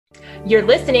You're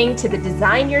listening to the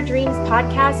Design Your Dreams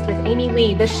podcast with Amy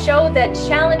Lee, the show that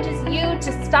challenges you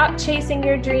to stop chasing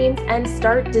your dreams and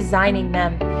start designing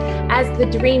them. As the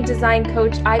dream design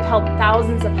coach, I've helped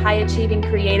thousands of high-achieving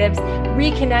creatives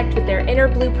reconnect with their inner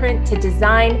blueprint to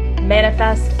design,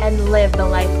 manifest, and live the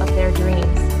life of their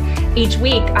dreams. Each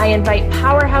week, I invite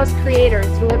powerhouse creators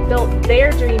who have built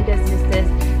their dream businesses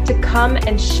to come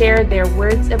and share their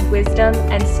words of wisdom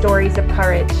and stories of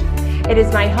courage. It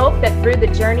is my hope that through the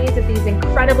journeys of these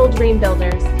incredible dream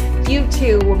builders, you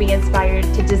too will be inspired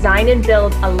to design and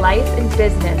build a life and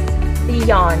business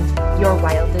beyond your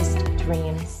wildest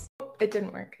dreams. It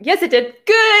didn't work. Yes, it did.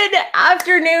 Good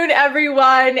afternoon,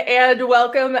 everyone, and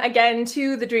welcome again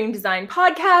to the Dream Design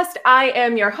Podcast. I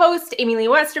am your host, Amy Lee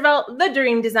Westervelt, the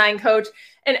Dream Design Coach,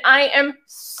 and I am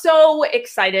so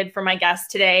excited for my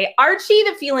guest today. Archie,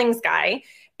 the Feelings Guy,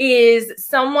 is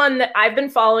someone that I've been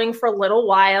following for a little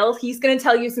while. He's going to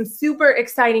tell you some super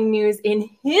exciting news in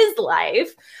his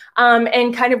life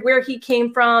and kind of where he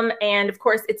came from. And of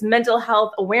course, it's Mental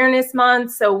Health Awareness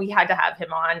Month, so we had to have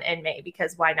him on in May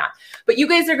because why not? But you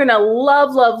guys are going to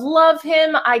love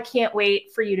him. I can't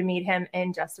wait for you to meet him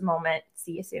in just a moment.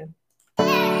 See you soon.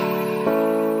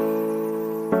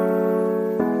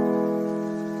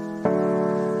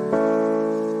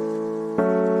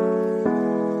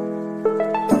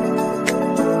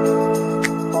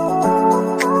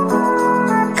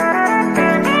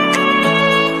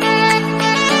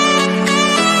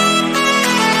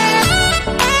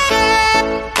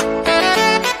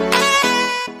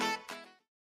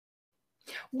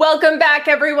 Welcome back,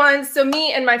 everyone. So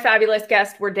me and my fabulous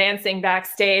guest were dancing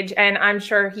backstage, and I'm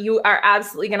sure you are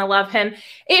absolutely going to love him.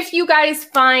 If you guys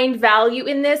find value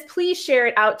in this, please share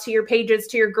it out to your pages,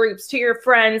 to your groups, to your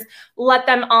friends. Let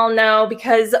them all know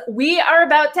because we are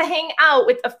about to hang out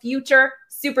with a future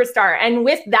superstar. And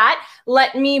with that,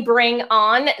 let me bring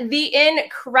on the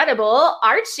incredible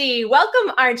Archie.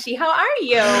 Welcome, Archie. How are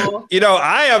you? You know,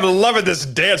 I am loving this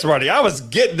dance party. I was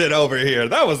getting it over here.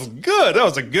 That was good. That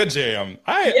was a good jam.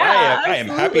 I am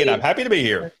happy, and I'm happy to be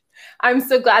here. I'm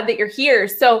so glad that you're here.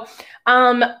 So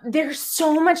there's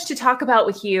so much to talk about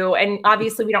with you. And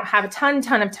obviously we don't have a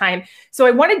ton of time. So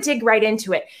I want to dig right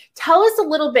into it. Tell us a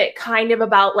little bit kind of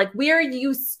about like where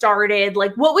you started.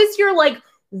 Like what was your like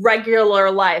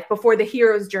regular life before the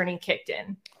hero's journey kicked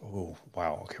in? Oh,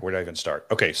 wow. Okay. Where did I even start?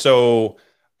 Okay. So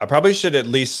I probably should at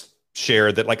least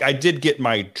share that like I did get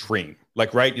my dream.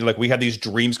 Like, right. Like we had these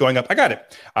dreams going up. I got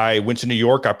it. I went to New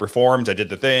York. I performed. I did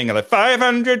the thing. I like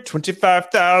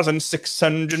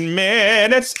 525,600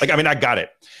 minutes. Like, I mean, I got it.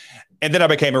 And then I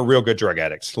became a real good drug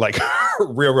addict, like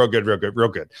real good.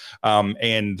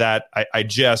 And that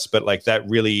but like that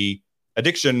really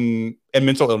addiction and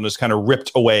mental illness kind of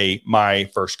ripped away my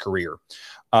first career.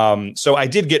 So I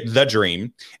did get the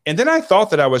dream. And then I thought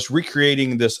that I was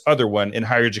recreating this other one in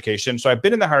higher education. So I've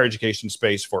been in the higher education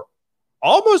space for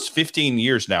almost 15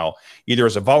 years now, either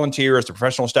as a volunteer, as a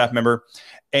professional staff member.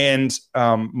 And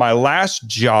my last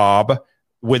job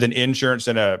with an insurance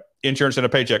and a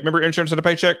paycheck. Remember insurance and a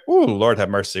paycheck? Oh, Lord have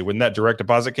mercy. When that direct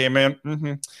deposit came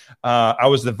in, I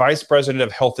was the vice president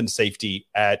of health and safety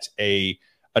at an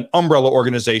umbrella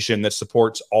organization that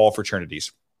supports all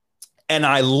fraternities. And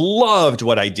I loved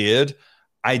what I did.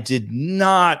 I did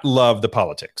not love the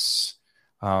politics.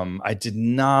 I did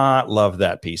not love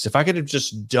that piece. If I could have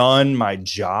just done my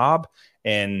job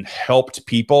and helped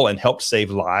people and helped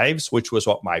save lives, which was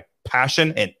what my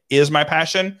passion and is my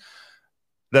passion,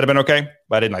 that'd have been okay.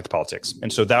 But I didn't like the politics.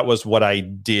 And so that was what I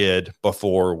did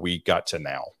before we got to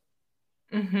now.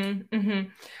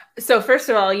 So first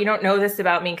of all, you don't know this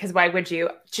about me because why would you?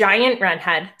 Giant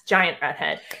redhead.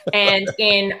 And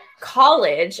in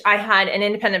college, I had an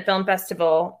independent film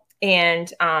festival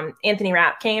and Anthony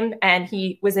Rapp came and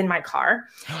he was in my car.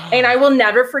 And I will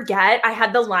never forget, I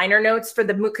had the liner notes for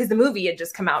because the movie had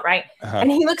just come out, right?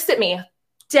 And he looks at me,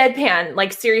 deadpan,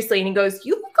 like seriously, and he goes,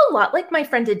 "You look a lot like my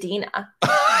friend Adina."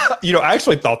 You know, I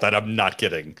actually thought that. I'm not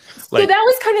kidding. Like, so that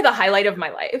was kind of the highlight of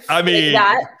my life. I mean,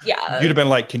 yeah. You'd have been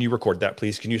like, "Can you record that,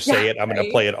 please? Can you say it? I'm going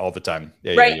to play it all the time."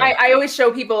 Right. Yeah. I always show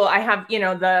people. I have, you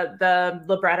know, the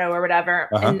libretto or whatever,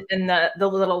 and the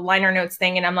little liner notes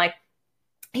thing, and I'm like,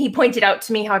 he pointed out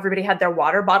to me how everybody had their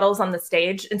water bottles on the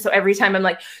stage. And so every time I'm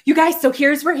like, you guys, so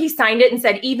here's where he signed it and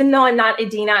said, even though I'm not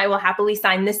Adina, I will happily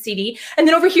sign this CD. And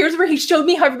then over here's where he showed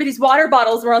me how everybody's water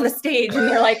bottles were on the stage. And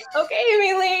they're like, okay,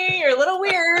 Emily, you're a little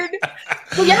weird.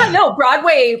 But yeah, no,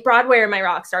 Broadway are my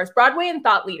rock stars. Broadway and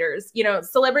thought leaders, you know,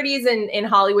 celebrities in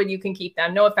Hollywood, you can keep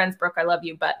them. No offense, Brooke, I love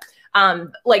you. But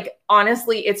like,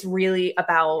 honestly, it's really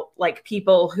about like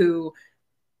people who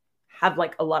have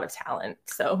like a lot of talent.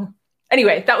 So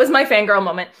anyway, that was my fangirl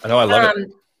moment. I know, I love it.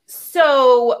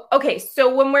 So, okay.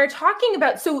 So when we're talking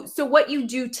about, so what you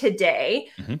do today,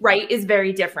 right, is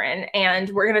very different. And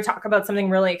we're going to talk about something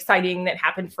really exciting that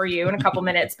happened for you in a couple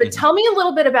minutes, but tell me a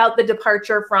little bit about the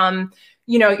departure from,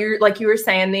 you're like you were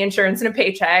saying, the insurance and a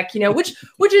paycheck,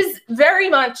 which is very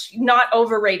much not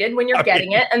overrated when you're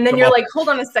getting it. And then you're like, hold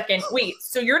on a second. Wait,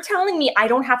 so you're telling me I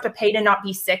don't have to pay to not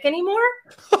be sick anymore?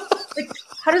 Like,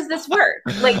 how does this work?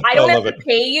 Like, I don't have to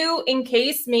pay you in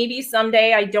case maybe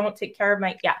someday I don't take care of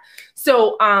my,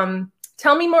 So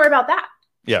tell me more about that.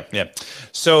 Yeah.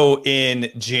 So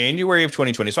in January of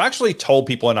 2020, so I actually told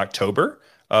people in October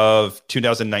of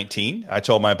 2019, I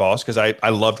told my boss, because I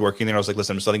loved working there. I was like,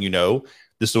 listen, I'm just letting you know,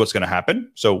 this is what's going to happen.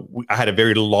 So I had a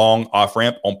very long off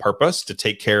ramp on purpose to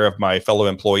take care of my fellow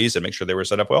employees and make sure they were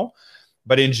set up well.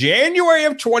 But in January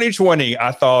of 2020,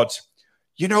 I thought,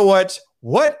 you know what?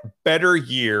 What better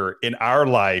year in our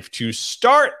life to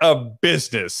start a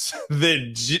business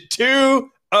than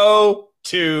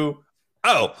 2020?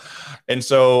 And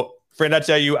so, friend, I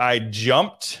tell you, I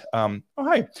jumped.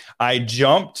 I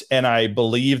jumped, and I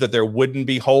believed that there wouldn't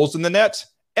be holes in the net,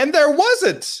 and there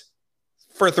wasn't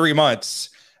for 3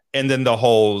 months. And then the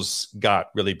holes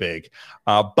got really big.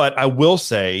 But I will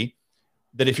say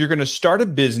that if you're going to start a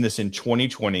business in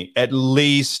 2020, at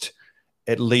least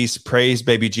praise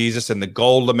baby Jesus and the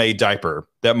Golda Meir diaper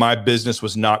that my business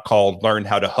was not called Learn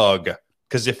How to Hug.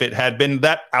 Because if it had been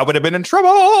that, I would have been in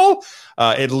trouble.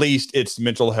 At least it's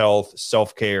mental health,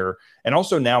 self-care. And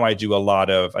also now I do a lot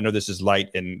of, I know this is light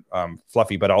and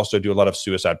fluffy, but I also do a lot of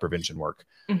suicide prevention work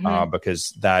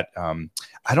because that,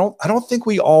 I don't think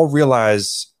we all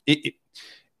realize it.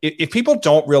 If people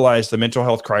don't realize the mental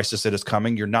health crisis that is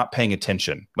coming, you're not paying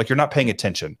attention. Like, you're not paying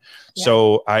attention. Yeah.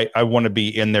 So I want to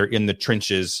be in there in the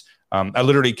trenches. I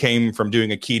literally came from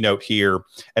doing a keynote here,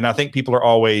 and I think people are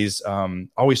always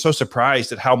so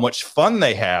surprised at how much fun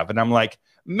they have. And I'm like,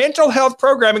 mental health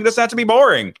programming doesn't have to be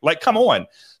boring. Like, come on.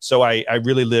 So I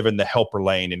really live in the helper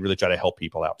lane and really try to help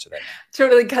people out today.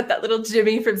 Totally got that little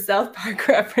Jimmy from South Park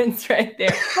reference right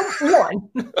there. Come on.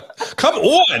 Come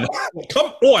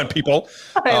on, people.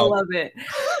 I love it.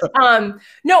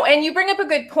 No, and you bring up a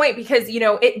good point because,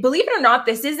 believe it or not,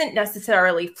 this isn't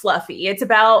necessarily fluffy. It's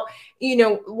about,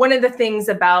 one of the things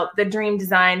about the Dream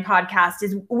Design podcast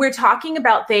is we're talking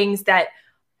about things that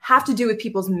have to do with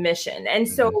people's mission. And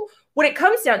so when it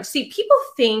comes down to, people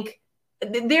think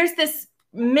there's this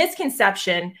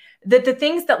misconception that the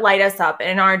things that light us up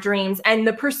in our dreams and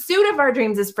the pursuit of our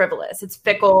dreams is frivolous. It's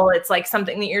fickle. It's like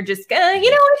something that you're just gonna, I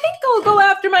think I'll go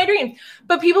after my dreams.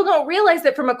 But people don't realize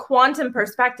that from a quantum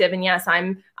perspective, and yes,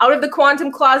 I'm out of the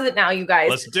quantum closet now, you guys.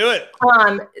 Let's do it.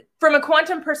 From a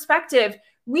quantum perspective,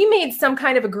 we made some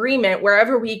kind of agreement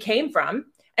wherever we came from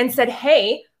and said,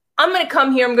 hey, I'm going to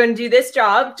come here. I'm going to do this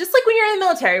job. Just like when you're in the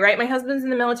military, right? My husband's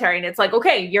in the military and it's like,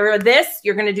 okay, you're going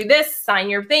to do this, sign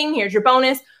your thing. Here's your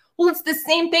bonus. Well, it's the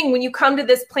same thing when you come to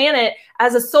this planet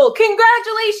as a soul.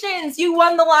 Congratulations. You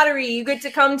won the lottery. You get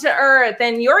to come to Earth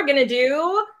and you're going to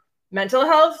do mental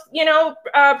health,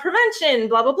 prevention,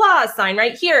 blah, blah, blah, sign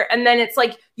right here. And then it's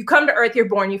like, you come to Earth, you're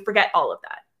born, you forget all of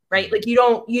that, right? Like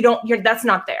that's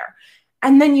not there.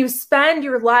 And then you spend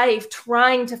your life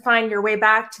trying to find your way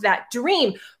back to that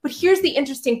dream. But here's the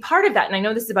interesting part of that. And I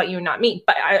know this is about you and not me,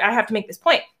 but I have to make this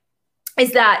point,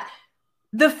 is that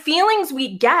the feelings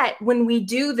we get when we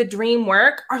do the dream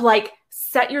work are like,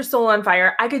 set your soul on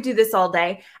fire. I could do this all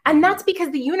day. And that's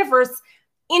because the universe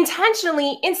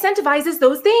intentionally incentivizes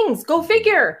those things. Go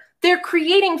figure. They're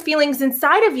creating feelings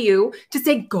inside of you to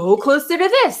say, go closer to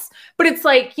this. But it's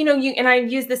like, and I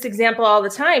use this example all the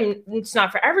time. It's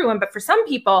not for everyone, but for some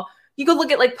people, you go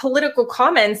look at like political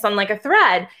comments on like a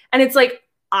thread. And it's like,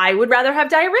 I would rather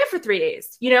have diarrhea for 3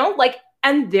 days,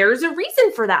 and there's a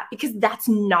reason for that because that's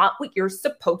not what you're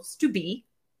supposed to be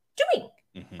doing.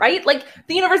 Right? Like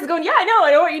the universe is going, yeah, I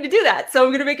don't want you to do that. So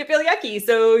I'm going to make it feel yucky.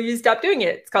 So you stop doing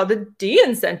it. It's called a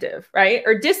de-incentive, right?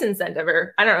 Or disincentive,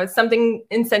 or I don't know, it's something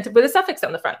incentive with a suffix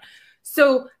on the front.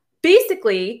 So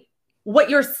basically what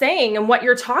you're saying and what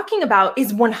you're talking about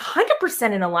is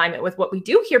 100% in alignment with what we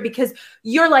do here, because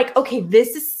you're like, okay,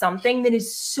 this is something that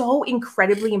is so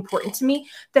incredibly important to me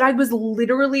that I was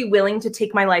literally willing to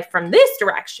take my life from this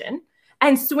direction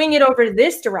and swing it over to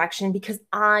this direction because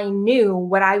I knew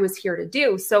what I was here to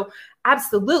do. So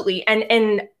absolutely.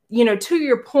 And to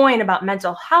your point about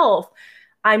mental health,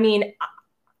 I mean,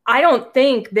 I don't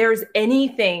think there's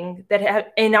anything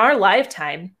that in our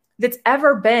lifetime that's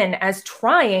ever been as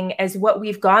trying as what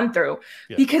we've gone through.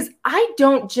 Yeah. Because I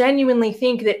don't genuinely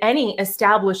think that any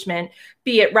establishment,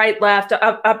 be it right, left,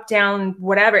 up, down,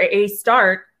 whatever, A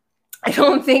start, I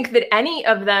don't think that any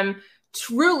of them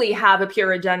truly have a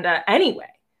pure agenda anyway.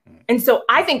 And so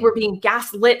I think we're being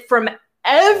gaslit from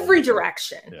every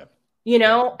direction. Yeah. You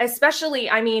know, especially,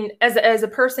 I mean, as a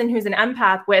person who's an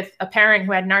empath with a parent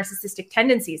who had narcissistic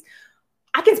tendencies,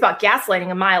 I can spot gaslighting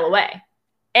a mile away.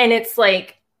 And it's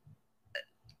like,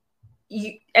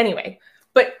 anyway,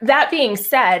 but that being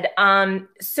said,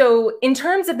 so in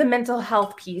terms of the mental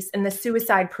health piece and the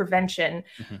suicide prevention,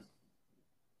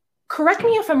 correct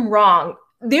me if I'm wrong,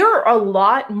 there are a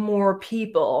lot more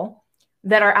people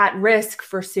that are at risk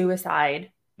for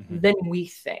suicide than we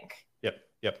think.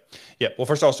 Yep. Well,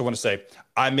 first, I also want to say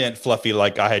I meant fluffy,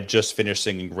 like I had just finished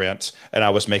singing Rent and I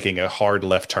was making a hard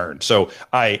left turn. So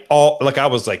I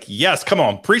was like, yes, come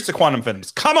on, preach the quantum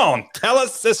physics. Come on, tell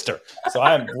us, sister. So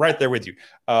I'm right there with you.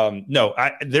 No,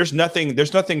 there's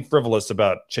nothing frivolous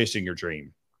about chasing your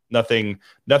dream. Nothing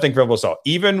frivolous at all.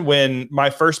 Even when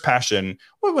my first passion,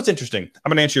 well, what's interesting, I'm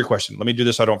going to answer your question. Let me do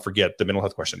this so I don't forget the mental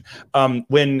health question.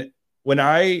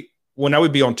 When I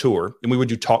would be on tour and we would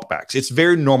do talkbacks, it's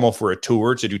very normal for a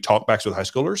tour to do talkbacks with high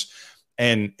schoolers.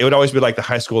 And it would always be like the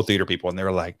high school theater people. And they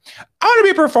were like, I want to be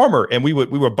a performer. And we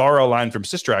would borrow a line from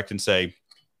Sister Act and say,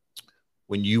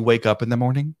 when you wake up in the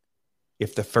morning,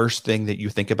 if the first thing that you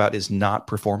think about is not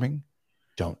performing,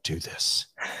 don't do this.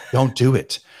 Don't do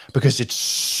it, because it's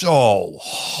so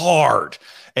hard.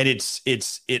 And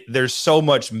there's so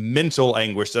much mental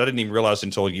anguish that I didn't even realize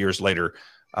until years later.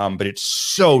 But it's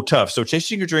so tough. So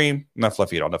chasing your dream, not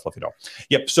fluffy at all.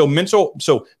 Yep.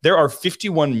 So there are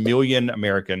 51 million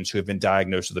Americans who have been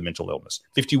diagnosed with a mental illness,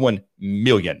 51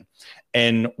 million.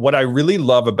 And what I really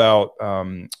love about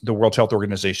the World Health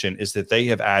Organization is that they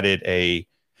have added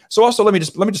so also let me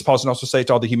just pause and also say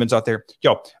to all the humans out there,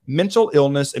 mental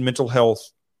illness and mental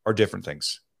health are different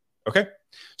things. Okay.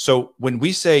 So when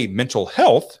we say mental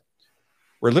health,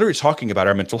 we're literally talking about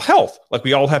our mental health. Like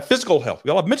we all have physical health,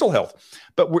 we all have mental health.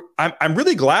 But I'm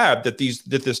really glad that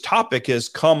this topic has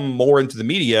come more into the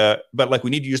media. But like we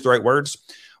need to use the right words.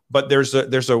 But there's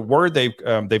a word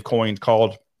they've coined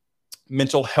called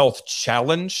mental health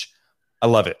challenge. I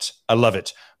love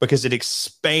it because it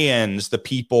expands the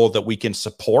people that we can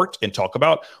support and talk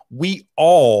about. We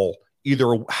all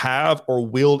either have or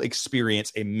will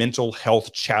experience a mental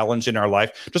health challenge in our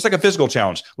life, just like a physical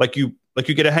challenge. Like you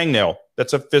get a hangnail,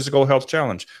 that's a physical health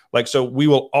challenge. So we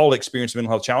will all experience a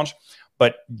mental health challenge.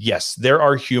 But yes, there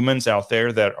are humans out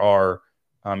there that are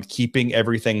keeping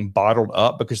everything bottled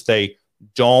up because they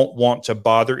don't want to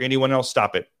bother anyone else.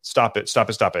 Stop it. Let's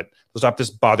stop this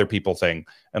bother people thing.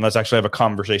 And let's actually have a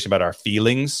conversation about our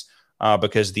feelings,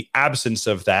 because the absence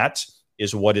of that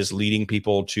is what is leading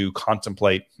people to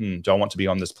contemplate, don't want to be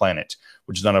on this planet,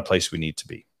 which is not a place we need to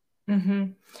be. Mm-hmm.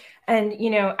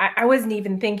 And, I wasn't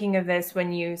even thinking of this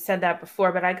when you said that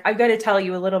before, but I've got to tell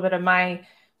you a little bit of my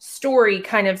story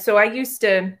kind of. So I used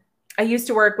to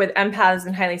work with empaths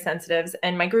and highly sensitives,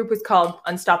 and my group was called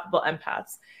Unstoppable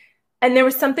Empaths. And there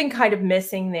was something kind of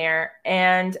missing there.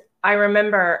 And I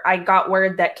remember I got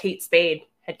word that Kate Spade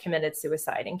had committed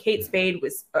suicide, and Kate Spade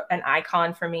was an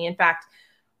icon for me. In fact,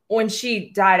 when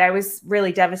she died, I was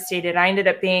really devastated. I ended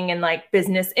up being in like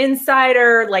Business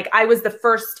Insider. Like I was the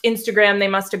first Instagram they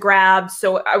must have grabbed.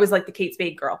 So I was like the Kate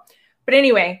Spade girl. But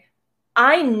anyway,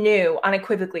 I knew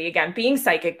unequivocally, again, being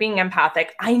psychic, being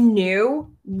empathic, I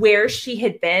knew where she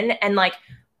had been. And like,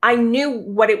 I knew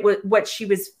what she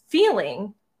was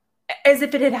feeling as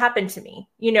if it had happened to me,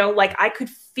 like I could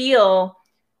feel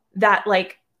that,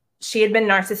 like, she had been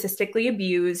narcissistically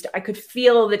abused. I could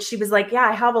feel that she was like, yeah,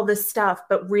 I have all this stuff,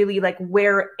 but really, like,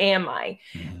 where am I?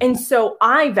 Mm-hmm. And so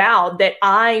I vowed that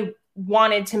I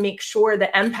wanted to make sure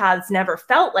that empaths never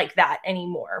felt like that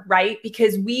anymore, right?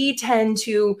 Because we tend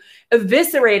to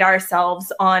eviscerate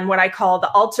ourselves on what I call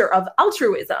the altar of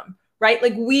altruism, right?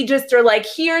 Like we just are like,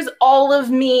 here's all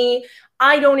of me.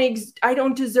 I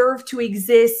don't deserve to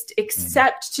exist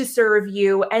except to serve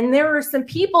you. And there are some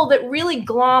people that really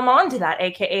glom onto that,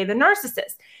 AKA the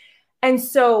narcissist. And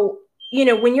so,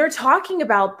 when you're talking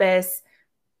about this,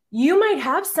 you might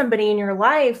have somebody in your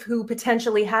life who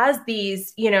potentially has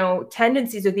these,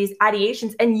 tendencies or these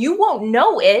ideations, and you won't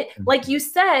know it, like you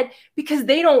said, because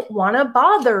they don't want to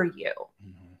bother you.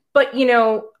 Mm-hmm. But,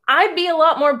 I'd be a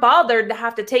lot more bothered to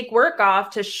have to take work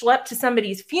off to schlep to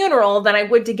somebody's funeral than I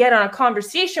would to get on a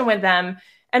conversation with them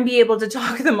and be able to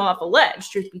talk them off a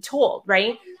ledge, truth be told,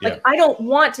 right? Yeah. Like, I don't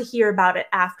want to hear about it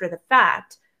after the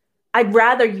fact. I'd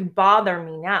rather you bother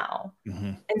me now.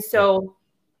 Mm-hmm. And so,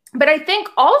 but I think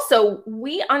also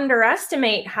we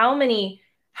underestimate how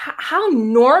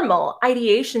normal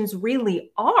ideations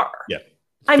really are. Yeah.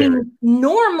 I mean,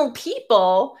 normal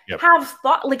people have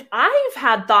thought, like I've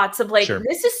had thoughts of like,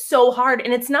 this is so hard.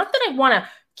 And it's not that I want to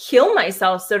kill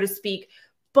myself, so to speak,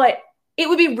 but it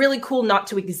would be really cool not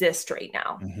to exist right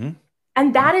now. Mm-hmm.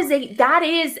 And that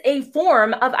is a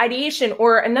form of ideation.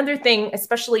 Or another thing,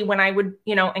 especially when I would,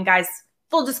 and guys,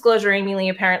 full disclosure, Amy Lee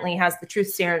apparently has the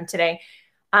truth serum today.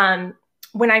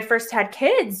 When I first had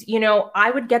kids,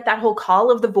 I would get that whole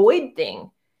call of the void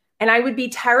thing. And I would be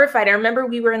terrified. I remember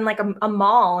we were in like a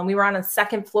mall and we were on a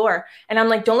second floor. And I'm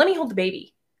like, don't let me hold the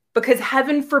baby, because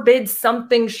heaven forbid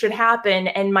something should happen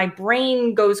and my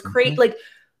brain goes crazy. Like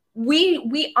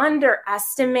we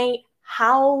underestimate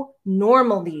how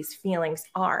normal these feelings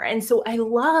are. And so I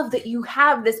love that you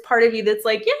have this part of you that's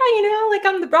like, yeah, like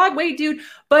I'm the Broadway dude,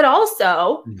 but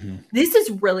also this is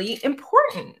really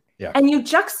important. Yeah. And you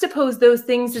juxtapose those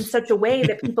things in such a way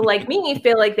that people like me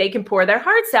feel like they can pour their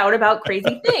hearts out about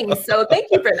crazy things. So thank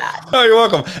you for that. Oh, you're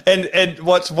welcome. And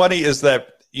what's funny is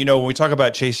that, when we talk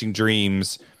about chasing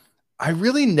dreams, I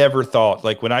really never thought,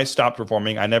 like when I stopped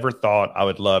performing, I never thought I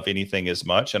would love anything as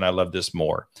much. And I love this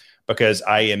more because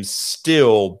I am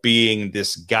still being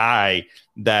this guy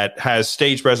that has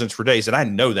stage presence for days. And I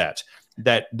know that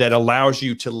allows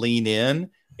you to lean in.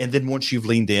 And then once you've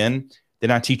leaned in, then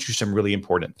I teach you some really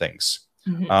important things.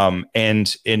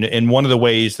 And in one of the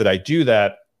ways that I do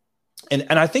that, and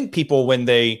I think people, when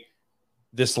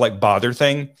this like bother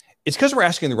thing, it's because we're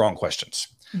asking the wrong questions.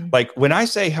 Like when I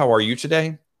say, how are you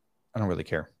today? I don't really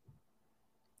care.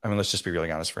 I mean, let's just be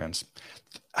really honest, friends.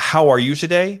 How are you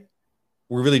today?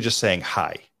 We're really just saying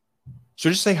hi.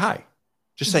 So just say hi.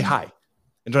 Just say hi.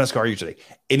 And don't ask, how are you today?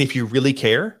 And if you really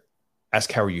care,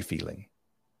 ask, how are you feeling?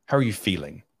 How are you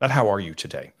feeling? Not how are you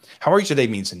today? How are you today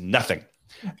means nothing.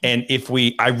 And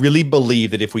I really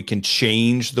believe that if we can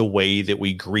change the way that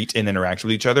we greet and interact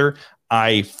with each other,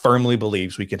 I firmly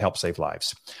believe we can help save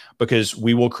lives, because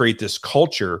we will create this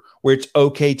culture where it's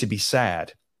okay to be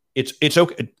sad. It's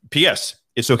okay. P.S.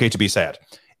 It's okay to be sad.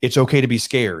 It's okay to be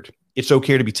scared. It's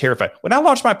okay to be terrified. When I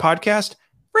launched my podcast,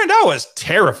 friend, I was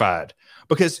terrified,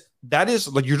 because that is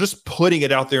like, you're just putting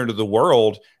it out there into the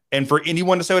world. And for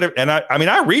anyone to say whatever, and I mean,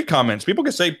 I read comments. People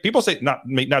say not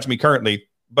to me currently,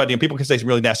 but people can say some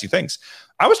really nasty things.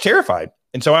 I was terrified,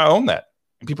 and so I own that.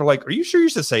 And people are like, "Are you sure you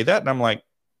should say that?" And I'm like,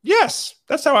 "Yes,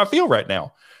 that's how I feel right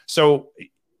now." So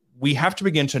we have to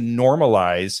begin to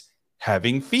normalize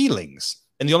having feelings,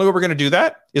 and the only way we're going to do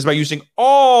that is by using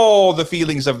all the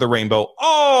feelings of the rainbow,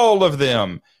 all of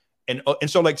them. And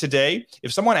so, like today,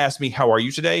 if someone asks me, "How are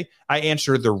you today?" I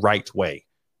answer the right way.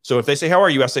 So if they say, how are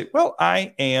you? I say, well,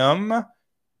 I'm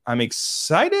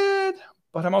excited,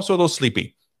 but I'm also a little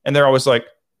sleepy. And they're always like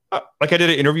I did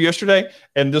an interview yesterday,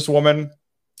 and this woman,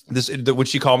 when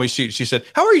she called me, she said,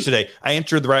 how are you today? I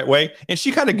answered the right way. And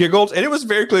she kind of giggled, and it was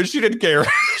very clear she didn't care.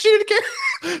 She didn't care.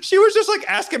 She was just like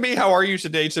asking me, how are you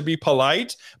today, to be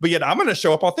polite, but yet I'm going to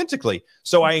show up authentically.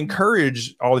 So I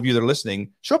encourage all of you that are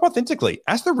listening, show up authentically.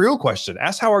 Ask the real question.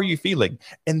 Ask, how are you feeling?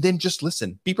 And then just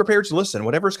listen. Be prepared to listen.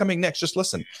 Whatever's coming next, just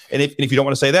listen. And if you don't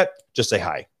want to say that, just say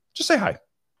hi. Just say hi.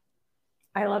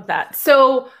 I love that.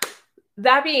 So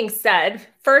that being said,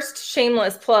 first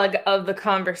shameless plug of the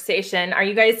conversation. Are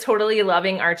you guys totally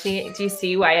loving Archie? Do you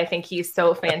see why I think he's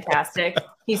so fantastic?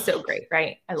 He's so great,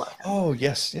 right? I love him. Oh,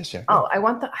 yes. Yeah. Oh, I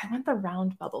want the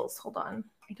round bubbles. Hold on.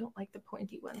 I don't like the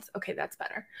pointy ones. Okay, that's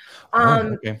better.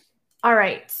 Okay. All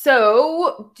right.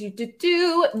 So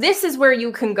this is where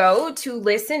you can go to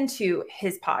listen to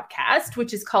his podcast,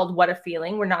 which is called What a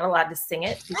Feeling. We're not allowed to sing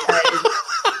it because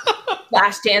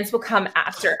Flashdance will come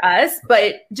after us,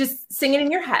 but just sing it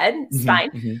in your head. It's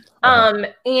fine.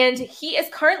 And he is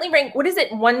currently ranked, what is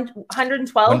it?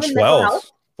 112 in mental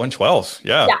health? 112.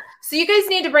 Yeah. So you guys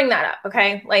need to bring that up.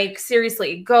 Okay. Like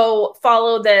seriously, go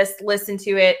follow this, listen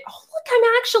to it. Oh, look, I'm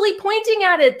actually pointing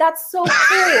at it. That's so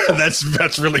cool.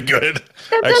 That's really good.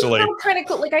 That's kind of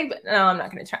cool. Like I'm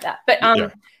not going to try that,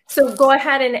 but so go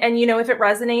ahead and if it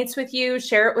resonates with you,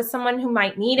 share it with someone who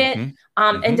might need it.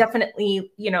 And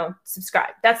definitely,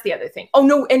 subscribe. That's the other thing. Oh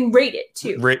no. And rate it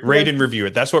too. Rate and review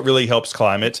it. That's what really helps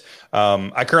climb it.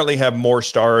 I currently have more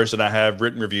stars than I have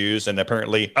written reviews, and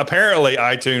apparently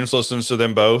iTunes listens to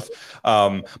them both.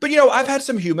 But I've had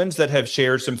some humans that have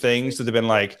shared some things that have been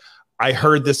like, I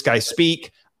heard this guy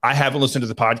speak. I haven't listened to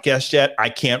the podcast yet. I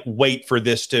can't wait for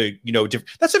this to,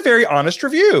 that's a very honest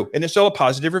review, and it's still a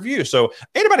positive review. So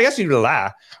anybody asking you to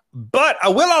lie, but I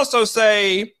will also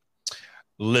say,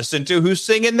 listen to who's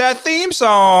singing that theme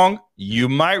song. You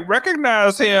might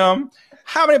recognize him.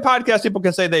 How many podcast people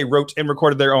can say they wrote and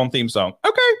recorded their own theme song?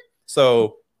 Okay.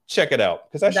 So check it out,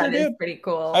 because I sure did. Pretty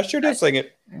cool. I sure did sing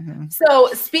it. So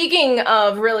speaking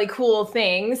of really cool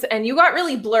things, and you got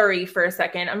really blurry for a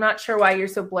second. I'm not sure why you're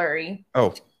so blurry.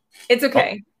 Oh, it's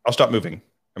okay. I'll stop moving.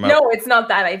 No, it's not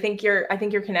that. I think your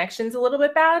connection's a little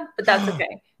bit bad, but that's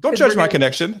okay. Don't judge my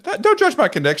connection. Don't judge my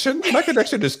connection. My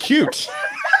connection is cute.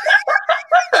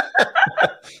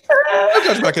 Don't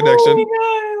judge my connection. Oh my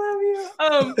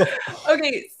God, I love you.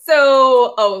 Okay,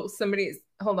 so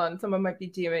hold on. Someone might be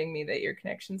DMing me that your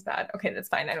connection's bad. Okay, that's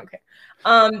fine. I don't care.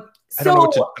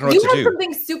 So you have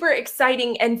something super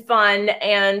exciting and fun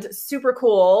and super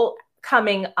cool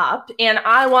coming up, and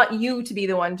I want you to be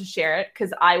the one to share it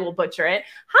because I will butcher it.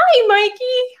 Hi,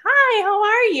 Mikey. Hi, how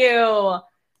are you?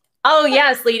 Oh,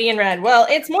 yes, Lady in Red. Well,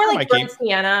 it's more like burnt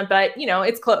sienna, but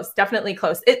it's close. Definitely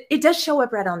close. It does show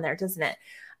up red on there, doesn't it?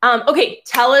 Okay,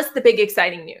 tell us the big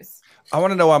exciting news. I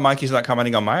want to know why Mikey's not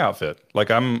commenting on my outfit. Like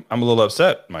I'm a little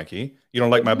upset, Mikey. You don't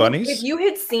like my bunnies? If you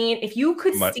could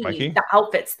see Mikey? The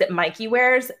outfits that Mikey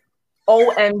wears,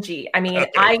 OMG. I mean,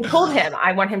 okay. I told him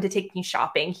I want him to take me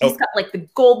shopping. He's got like the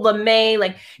gold lame,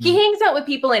 like he hangs out with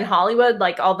people in Hollywood,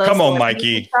 like all those. Come on,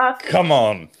 Mikey. Stuff. Come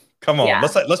on. Yeah.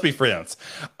 Let's be friends.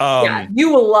 Yeah, you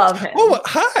will love him. Oh,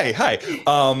 hi.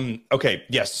 Okay,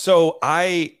 yes. So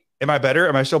am I better?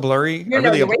 Am I still blurry? You're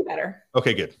way better.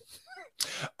 Okay, good.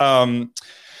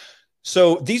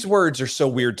 So these words are so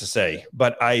weird to say,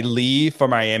 but I leave for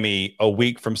Miami a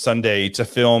week from Sunday to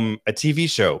film a TV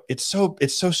show. It's so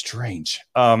strange.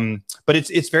 But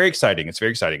it's very exciting. It's very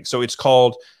exciting. So it's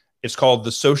called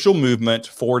The Social Movement: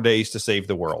 4 Days to Save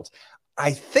the World.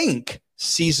 I think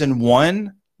season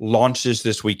 1 launches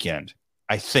this weekend.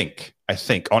 I think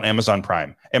on Amazon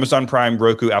Prime,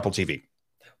 Roku, Apple TV.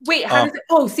 Wait, how does it?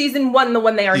 Oh, season 1, the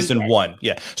one they already season did. 1,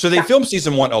 yeah. So they filmed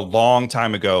season 1 a long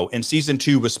time ago, and season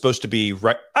 2 was supposed to be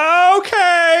right.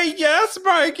 Okay, yes,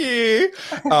 Mikey.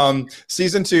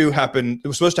 Season 2 happened. It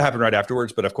was supposed to happen right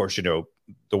afterwards, but of course, the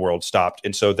world stopped,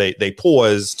 and so they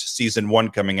paused season 1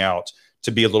 coming out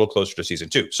to be a little closer to season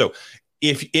 2. So,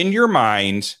 if in your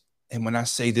mind, and when I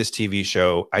say this TV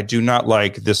show, I do not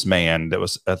like this man that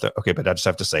was okay, but I just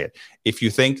have to say it. If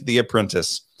you think The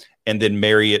Apprentice and then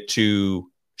marry it to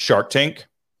Shark Tank,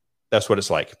 that's what it's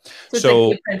like. So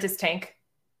like The Apprentice Tank.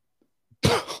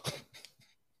 Well,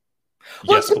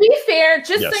 yes. To be fair,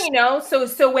 just so you know,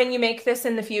 so when you make this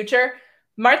in the future,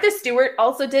 Martha Stewart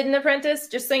also did an Apprentice,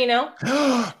 just so you know.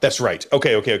 That's right.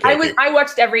 Okay. I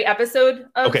watched every episode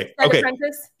of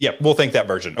Apprentice. Yeah, we'll think that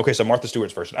version. Okay, so Martha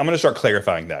Stewart's version. I'm going to start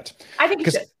clarifying that. I think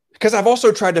you should. Because I've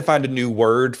also tried to find a new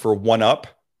word for one up.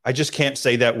 I just can't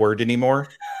say that word anymore.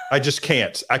 I just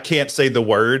can't. I can't say the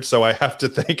word, so I have to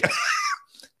think.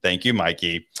 Thank you,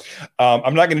 Mikey.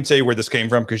 I'm not going to tell you where this came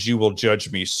from because you will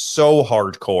judge me so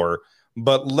hardcore.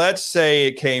 But let's say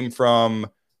it came from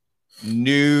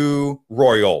New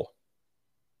Royal.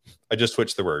 I just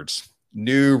switched the words.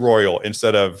 New Royal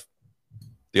instead of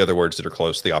the other words that are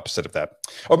close, the opposite of that.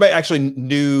 Or actually,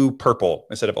 New Purple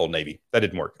instead of Old Navy. That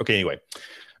didn't work. Okay, anyway.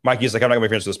 Mikey's like, I'm not going to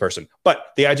be friends with this person.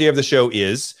 But the idea of the show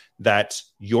is that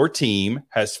your team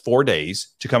has 4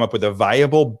 days to come up with a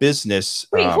viable business.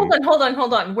 Wait, hold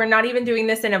on. We're not even doing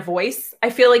this in a voice.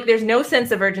 I feel like there's no sense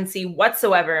of urgency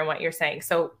whatsoever in what you're saying.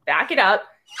 So back it up.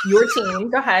 Your team,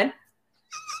 go ahead.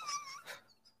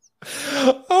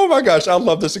 Oh my gosh, I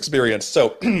love this experience.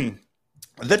 So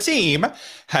the team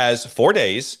has 4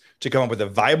 days to come up with a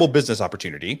viable business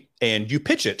opportunity, and you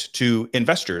pitch it to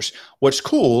investors. What's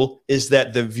cool is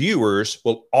that the viewers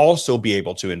will also be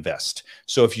able to invest.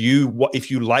 So if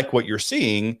you like what you're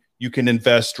seeing, you can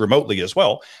invest remotely as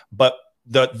well. But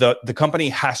the company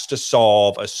has to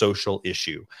solve a social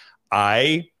issue.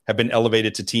 I have been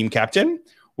elevated to team captain,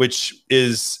 which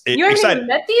is you haven't even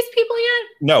met these people yet?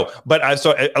 No, but I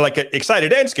like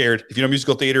excited and scared. If you know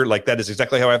musical theater, like that is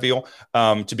exactly how I feel.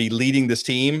 To be leading this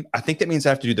team, I think that means I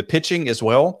have to do the pitching as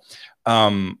well,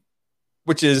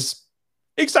 which is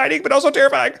exciting but also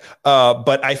terrifying.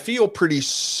 But I feel pretty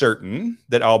certain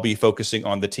that I'll be focusing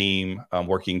on the team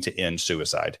working to end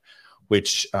suicide,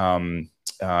 which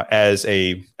as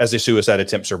a suicide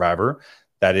attempt survivor,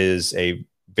 that is a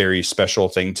very special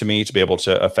thing to me to be able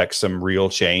to affect some real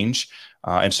change.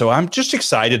 And so I'm just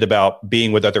excited about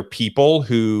being with other people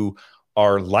who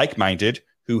are like-minded,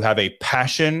 who have a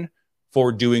passion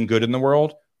for doing good in the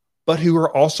world, but who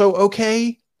are also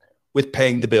okay with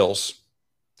paying the bills.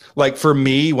 Like for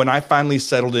me, when I finally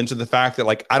settled into the fact that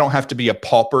like, I don't have to be a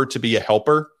pauper to be a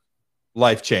helper,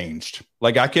 life changed.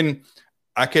 Like I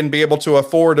can be able to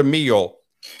afford a meal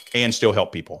and still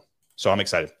help people. So I'm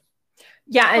excited.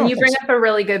 Yeah, and you bring up a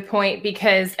really good point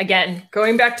because, again,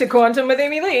 going back to Quantum with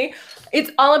Amy Lee, it's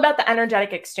all about the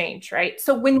energetic exchange, right?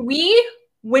 So when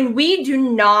we do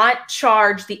not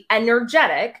charge the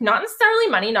energetic, not necessarily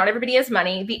money, not everybody has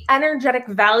money, the energetic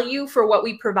value for what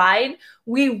we provide,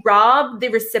 we rob the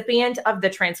recipient of the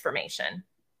transformation.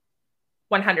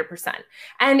 100%.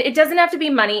 And it doesn't have to be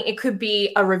money. It could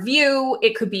be a review.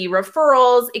 It could be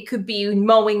referrals. It could be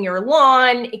mowing your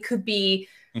lawn. It could be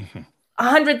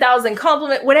 100,000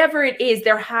 compliment, whatever it is,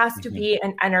 there has to be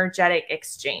an energetic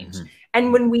exchange.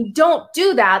 And when we don't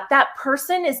do that, that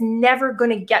person is never going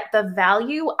to get the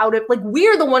value out of, like,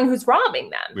 we're the one who's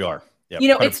robbing them. We are. Yep, you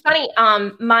know, 100%. It's funny.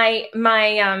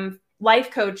 My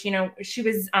life coach, you know, she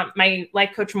was my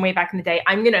life coach from way back in the day.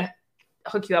 I'm going to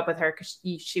hook you up with her because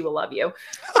she will love you.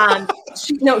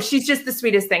 She's just the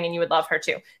sweetest thing, and you would love her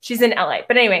too. She's in LA.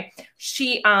 But anyway,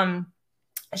 she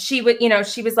would, you know,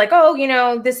 she was like, oh, you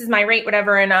know, this is my rate,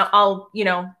 whatever. And I'll you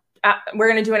know, we're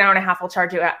going to do an hour and a half. I'll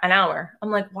charge you an hour.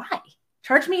 I'm like, why?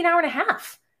 Charge me an hour and a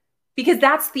half. Because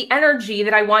that's the energy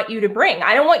that I want you to bring.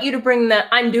 I don't want you to bring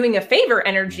the I'm doing a favor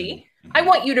energy. I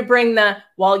want you to bring the,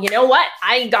 well, you know what?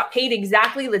 I got paid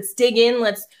exactly. Let's dig in.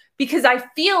 Because I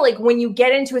feel like when you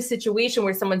get into a situation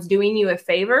where someone's doing you a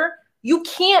favor, you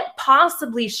can't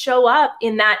possibly show up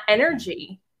in that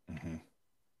energy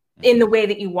in the way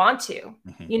that you want to.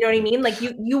 You know what I mean? Like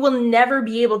you will never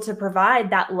be able to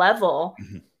provide that level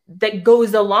that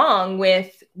goes along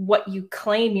with what you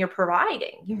claim you're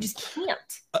providing. You just can't.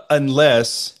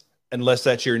 Unless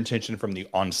that's your intention from the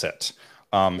onset.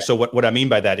 So what I mean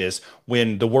by that is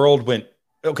when the world went,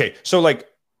 okay, so like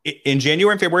in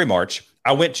January, February, March,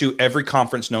 I went to every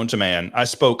conference known to man. I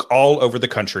spoke all over the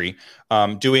country,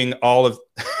 doing all of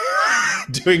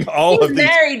these.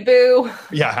 Married, boo.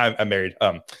 Yeah, I'm married.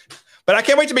 But I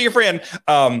can't wait to be your friend.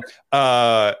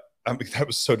 That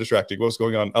was so distracting. What was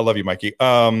going on? I love you, Mikey.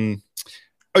 So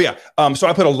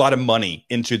I put a lot of money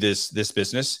into this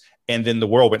business, and then the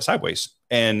world went sideways.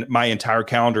 And my entire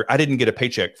calendar, I didn't get a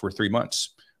paycheck for 3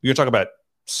 months. You're talking about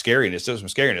scariness. There's some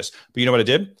scariness. But you know what I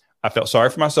did? I felt sorry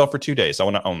for myself for 2 days. I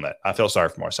want to own that. I felt sorry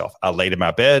for myself. I laid in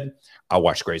my bed. I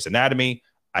watched Grey's Anatomy.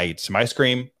 I ate some ice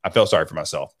cream. I felt sorry for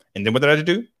myself. And then what did I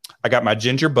do? I got my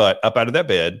ginger butt up out of that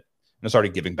bed and I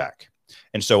started giving back.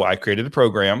 And so I created a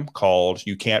program called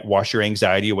You Can't Wash Your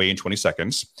Anxiety Away in 20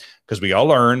 Seconds, because we all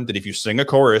learned that if you sing a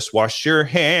chorus, wash your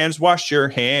hands,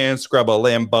 scrubble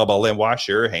and bubble and wash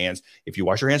your hands. If you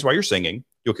wash your hands while you're singing,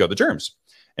 you'll kill the germs.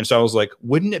 And so I was like,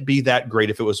 wouldn't it be that great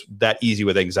if it was that easy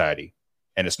with anxiety?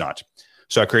 And it's not.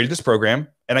 So I created this program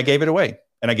and I gave it away.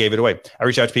 I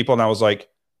reached out to people and I was like,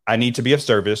 I need to be of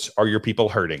service. Are your people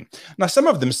hurting? Now, some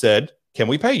of them said, can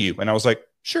we pay you? And I was like,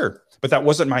 sure. But that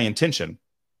wasn't my intention.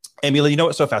 Amelia, you know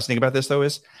what's so fascinating about this, though,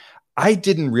 is I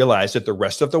didn't realize that the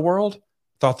rest of the world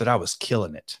thought that I was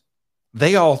killing it.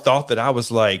 They all thought that I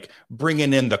was like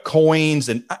bringing in the coins,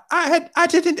 and I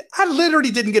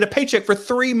literally didn't get a paycheck for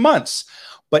 3 months,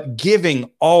 but giving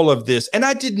all of this. And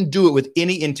I didn't do it with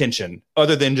any intention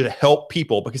other than to help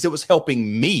people, because it was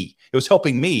helping me.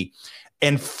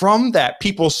 And from that,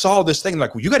 people saw this thing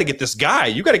like, well, you got to get this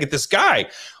guy.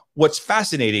 What's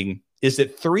fascinating is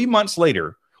that 3 months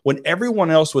later, when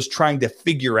everyone else was trying to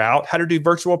figure out how to do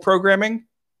virtual programming,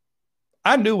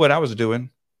 I knew what I was doing.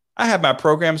 I have my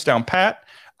programs down pat.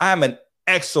 I'm an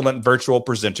excellent virtual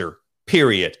presenter,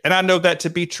 period. And I know that to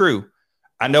be true.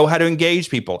 I know how to engage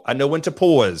people. I know when to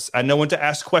pause. I know when to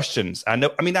ask questions. I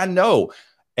know.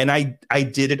 And I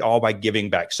did it all by giving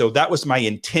back. So that was my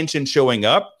intention showing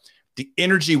up. The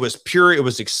energy was pure. It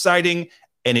was exciting.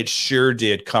 And it sure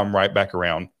did come right back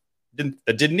around. I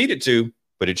didn't need it to,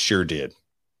 but it sure did.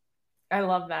 I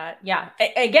love that. Yeah.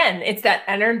 Again, it's that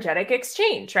energetic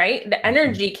exchange, right? The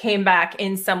energy came back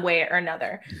in some way or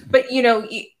another. But, you know,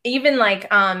 even like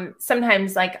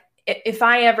sometimes like if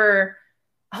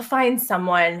I'll find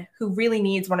someone who really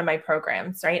needs one of my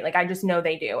programs, right? Like I just know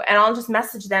they do. And I'll just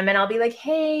message them and I'll be like,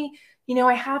 hey, you know,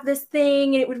 I have this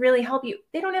thing and it would really help you.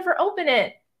 They don't ever open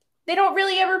it. They don't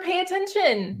really ever pay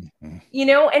attention, you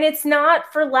know, and it's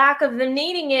not for lack of them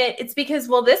needing it. It's because,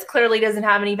 well, this clearly doesn't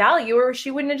have any value, or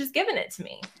she wouldn't have just given it to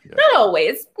me. Yeah. Not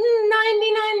always,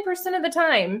 99% of the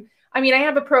time. I mean, I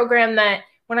have a program that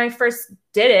when I first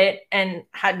did it and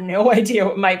had no idea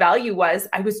what my value was,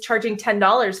 I was charging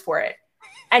 $10 for it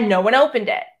and no one opened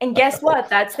it. And guess what?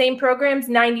 That same program's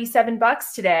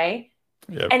 $97 today.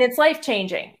 Yep. And it's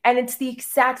life-changing. And it's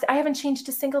I haven't changed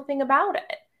a single thing about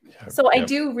it. So I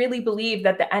do really believe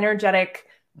that the energetic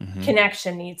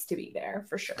connection needs to be there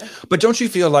for sure. But don't you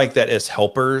feel like that as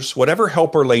helpers, whatever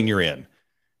helper lane you're in,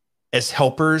 as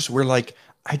helpers, we're like,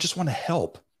 I just want to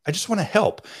help.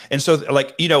 And so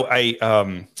like, you know, I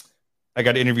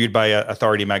got interviewed by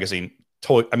Authority magazine,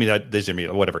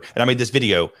 whatever. And I made this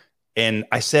video and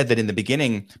I said that in the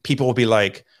beginning, people will be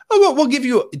like, oh, well, we'll give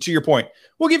you, to your point,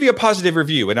 we'll give you a positive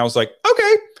review. And I was like,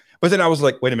 okay. But then I was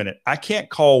like, wait a minute, I can't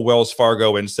call Wells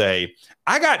Fargo and say,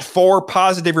 I got 4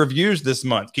 positive reviews this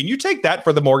month. Can you take that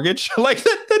for the mortgage? Like,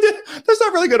 That's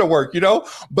not really going to work,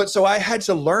 But so I had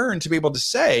to learn to be able to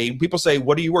say, people say,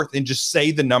 what are you worth? And just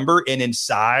say the number. And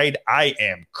inside I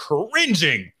am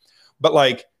cringing, but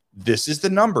like, this is the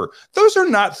number. Those are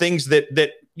not things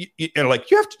that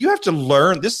you have to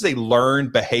learn. This is a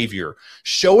learned behavior.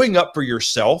 Showing up for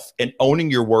yourself and owning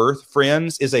your worth,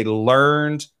 friends, is a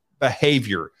learned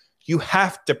behavior. You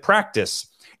have to practice.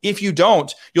 If you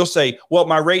don't, you'll say, well,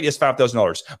 my rate is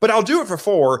 $5,000, but I'll do it for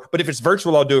 $4. But if it's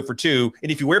virtual, I'll do it for $2.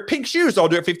 And if you wear pink shoes, I'll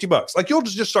do it $50. Like, you'll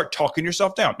just start talking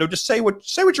yourself down. No, just say what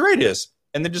your rate is,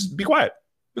 and then just be quiet.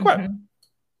 Be quiet. Mm-hmm.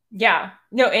 Yeah,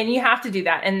 no. And you have to do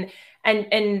that. And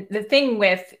the thing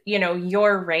with,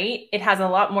 your rate, it has a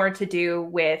lot more to do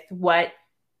with what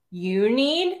you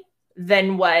need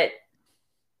than what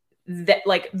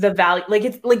the value, like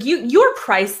it's like you're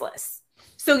priceless.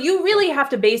 So you really have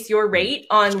to base your rate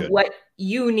on what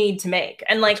you need to make.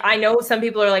 And like, I know some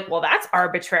people are like, well, that's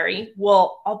arbitrary.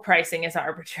 Well, all pricing is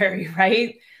arbitrary,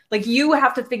 right? Like, you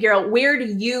have to figure out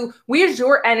where's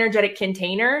your energetic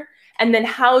container? And then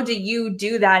how do you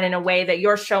do that in a way that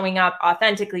you're showing up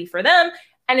authentically for them?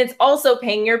 And it's also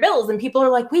paying your bills. And people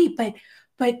are like, wait,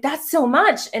 but that's so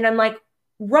much. And I'm like,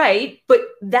 right, but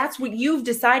that's what you've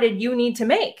decided you need to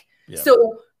make. Yeah.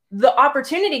 So the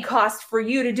opportunity cost for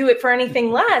you to do it for anything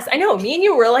less. I know, me and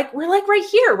you we're like right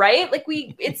here, right? Like,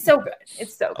 it's so good.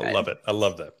 It's so good. I love it. I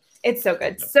love that. It's so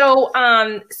good.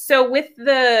 Yeah. So with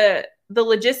the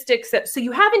logistics, so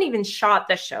you haven't even shot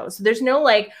the show. So there's no,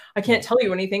 like, I can't tell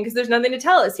you anything because there's nothing to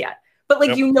tell us yet. But like,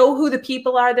 nope. You know who the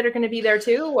people are that are going to be there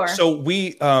too, or? So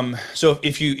so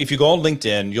if you go on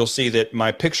LinkedIn, you'll see that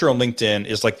my picture on LinkedIn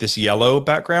is like this yellow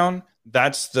background.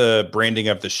 That's the branding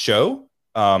of the show.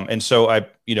 And so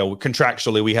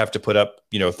contractually we have to put up,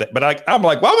 but I'm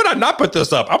like, why would I not put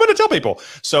this up? I'm going to tell people.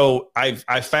 So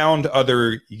I found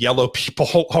other yellow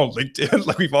people on LinkedIn.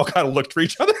 Like, we've all kind of looked for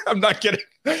each other. I'm not kidding.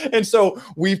 And so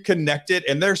we've connected,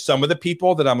 and there's some of the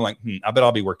people that I'm like, I bet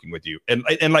I'll be working with you.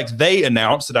 And like, they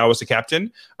announced that I was the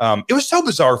captain. It was so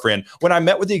bizarre, friend. When I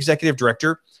met with the executive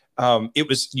director,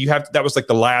 that was like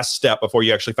the last step before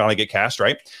you actually finally get cast.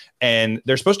 Right. And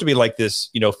there's supposed to be like this,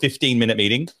 15-minute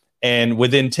meeting. And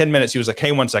within 10 minutes, he was like,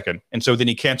 hey, 1 second. And so then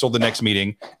he canceled the next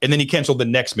meeting, and then he canceled the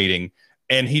next meeting.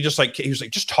 And he was like,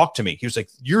 just talk to me. He was like,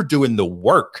 you're doing the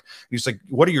work. He's like,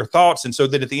 what are your thoughts? And so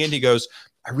then at the end, he goes,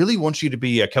 I really want you to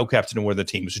be a co-captain in one of the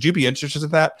teams. Would you be interested in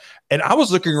that? And I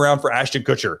was looking around for Ashton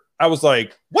Kutcher. I was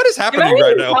like, what is happening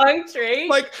right now?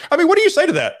 Like, what do you say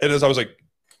to that? And as I was like,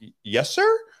 yes,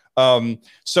 sir.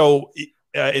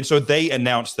 And so they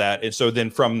announced that. And so then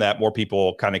from that, more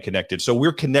people kind of connected. So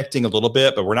we're connecting a little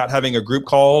bit, but we're not having a group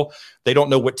call. They don't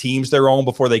know what teams they're on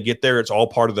before they get there. It's all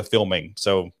part of the filming.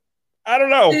 So I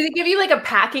don't know. Did they give you like a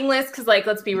packing list? Because like,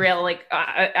 let's be real, like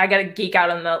I got to geek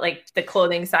out on the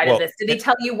clothing side of this. Did they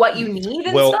tell you what you need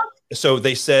and stuff? So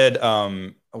they said,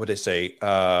 what did they say?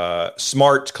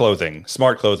 Smart clothing,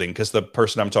 because the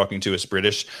person I'm talking to is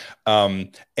British.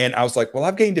 And I was like, well,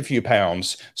 I've gained a few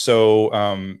pounds. So,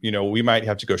 we might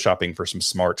have to go shopping for some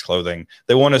smart clothing.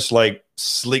 They want us like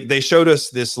sleek. They showed us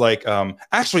this like,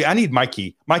 actually, I need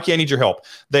Mikey, I need your help.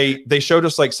 They showed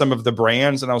us like some of the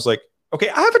brands, and I was like, okay,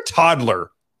 I have a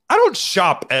toddler. I don't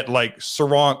shop at like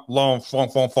Sarant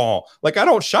L'Enfant. Like, I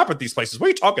don't shop at these places. What are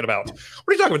you talking about? What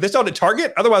are you talking about? They sell it at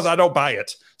Target. Otherwise, I don't buy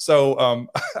it. So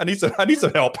I need some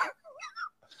help. I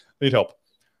need help.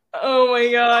 Oh my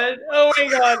god!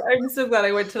 I'm so glad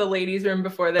I went to the ladies' room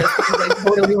before this, because I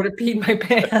totally would have peed my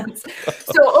pants.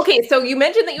 So you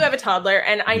mentioned that you have a toddler,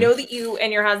 and I know that you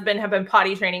and your husband have been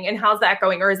potty training. And how's that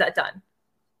going, or is that done?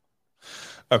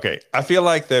 Okay, I feel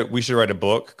like that we should write a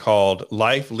book called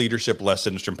Life Leadership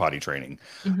Lessons from Potty Training.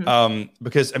 Mm-hmm.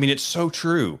 Because, it's so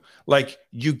true. Like,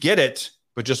 you get it,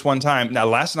 but just one time. Now,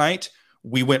 last night,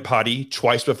 we went potty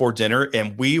twice before dinner,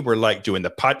 and we were like doing the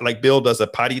pot, like Bill does a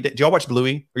potty. Do y'all watch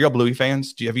Bluey? Are y'all Bluey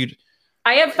fans?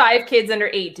 I have 5 kids under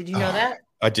 8. Did you know that?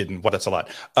 I didn't. Well, that's a lot.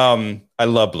 I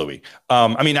love Bluey.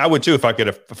 I would too if I could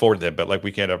afford them, but like,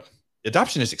 we can't.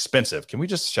 Adoption is expensive. Can we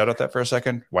just shout out that for a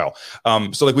second? Wow.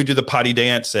 So like, we do the potty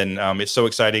dance, and it's so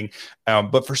exciting.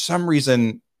 But for some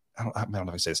reason, I don't know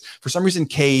if I say this. For some reason,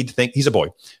 Cade he's a boy.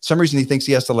 For some reason, he thinks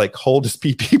he has to like hold his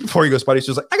pee-pee before he goes potty. So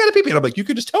he's like, I got a pee-pee. And I'm like, you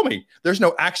could just tell me. There's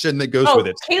no action that goes with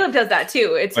it. Caleb does that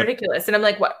too. It's ridiculous. And I'm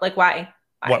like, what? Like, why?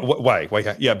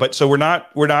 Why? Yeah. But so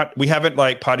we haven't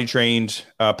like potty trained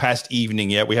past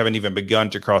evening yet. We haven't even begun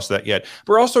to cross that yet.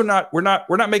 But we're also we're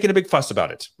not making a big fuss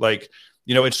about it. Like,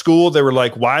 at school, they were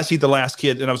like, why is he the last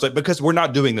kid? And I was like, because we're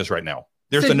not doing this right now.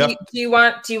 There's enough. Do you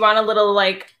want a little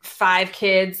like 5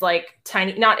 kids, like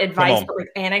tiny, not advice, but like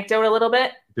anecdote a little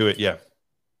bit? Do it. Yeah.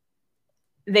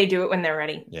 They do it when they're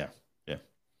ready. Yeah.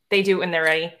 They do it when they're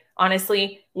ready.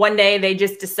 honestly. One day they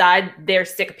just decide they're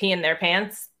sick of peeing their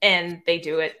pants and they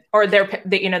do it, or their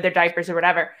diapers or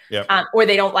whatever. Yep. Or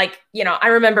they don't like, I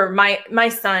remember my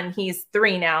son, he's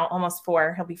 3 now, almost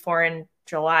 4. He'll be 4 in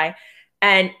July.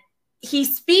 And he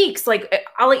speaks like,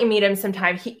 I'll let you meet him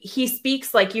sometime. He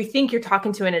speaks like you think you're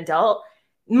talking to an adult,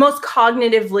 most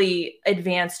cognitively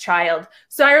advanced child.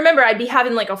 So I remember I'd be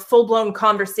having like a full-blown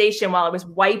conversation while I was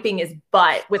wiping his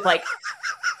butt with like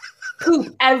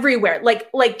poop everywhere. Like,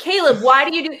 Caleb, why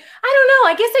do you do? I don't know.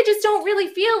 I guess I just don't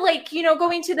really feel like,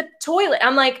 going to the toilet.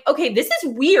 I'm like, okay, this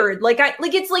is weird.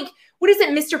 It's like, what is it,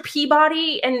 Mr.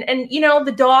 Peabody and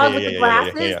the dog with the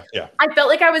glasses? Yeah. I felt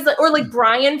like I was, or like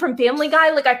Brian from Family Guy.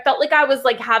 Like, I felt like I was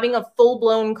like having a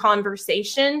full-blown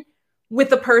conversation with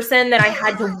the person that I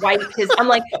had to wipe his. I'm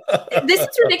like, this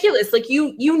is ridiculous. Like,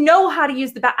 you know how to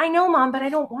use the bath. I know, Mom, but I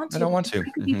don't want to. I don't want to. I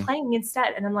could be playing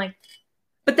instead. And I'm like,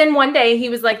 but then one day he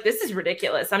was like, this is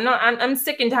ridiculous. I'm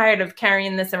sick and tired of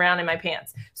carrying this around in my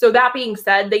pants. So that being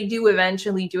said, they do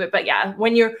eventually do it. But yeah,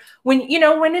 when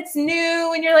it's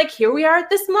new and you're like, here we are at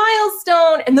this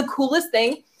milestone. And the coolest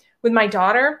thing with my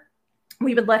daughter,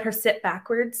 we would let her sit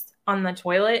backwards on the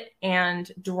toilet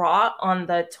and draw on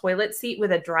the toilet seat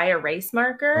with a dry erase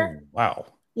marker. Oh, wow.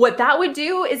 What that would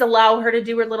do is allow her to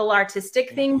do her little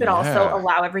artistic thing, but also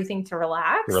allow everything to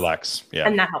relax. Yeah.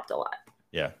 And that helped a lot.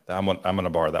 Yeah, I'm going to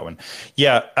borrow that one.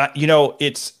 Yeah, I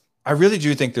really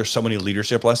do think there's so many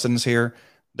leadership lessons here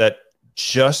that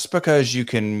just because you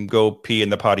can go pee in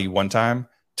the potty one time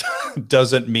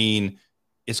doesn't mean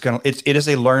it is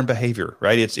a learned behavior,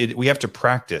 right? We have to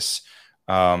practice.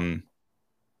 Sorry,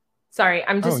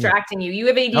 I'm distracting you. You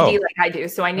have ADD like I do,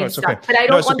 so I need to stop. Okay. But I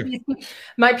don't want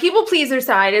my people pleaser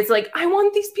side is like, I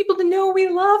want these people to know we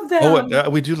love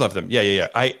them. We do love them. Yeah.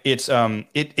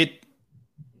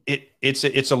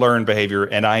 It's a learned behavior,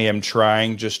 and I am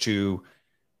trying just to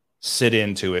sit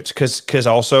into it because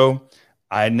also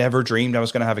I never dreamed I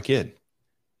was going to have a kid.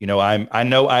 I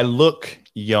know I look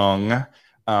young.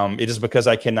 It is because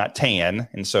I cannot tan,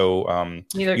 and so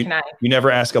neither can I. You never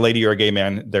ask a lady or a gay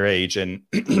man their age, and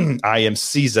I am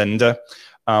seasoned.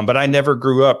 But I never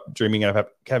grew up dreaming of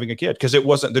having a kid because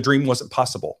the dream wasn't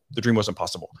possible. The dream wasn't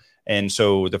possible, and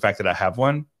so the fact that I have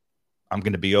one, I'm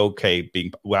going to be okay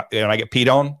when I get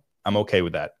peed on. I'm okay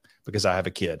with that because I have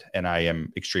a kid and I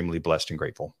am extremely blessed and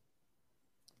grateful.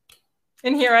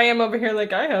 And here I am over here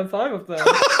like I have 5 of them.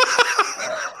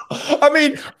 I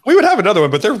mean, we would have another one,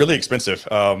 but they're really expensive.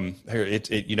 There's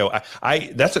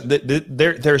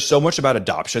so much about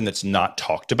adoption that's not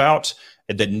talked about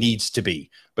and that needs to be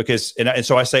because, and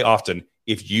so I say often,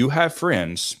 if you have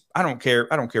friends, I don't care,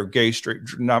 gay, straight,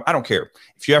 no, I don't care.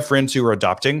 If you have friends who are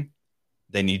adopting,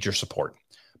 they need your support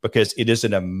because it is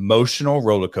an emotional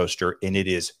roller coaster and it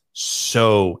is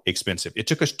so expensive. It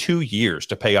took us 2 years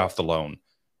to pay off the loan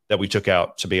that we took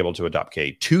out to be able to adopt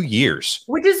Kate. 2 years.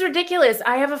 Which is ridiculous.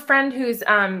 I have a friend who's,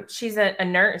 she's a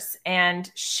nurse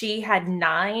and she had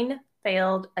 9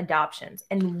 failed adoptions.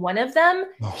 And one of them,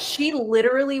 she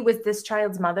literally was this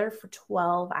child's mother for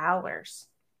 12 hours.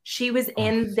 She was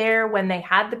in there when they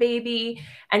had the baby.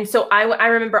 And so I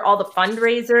remember all the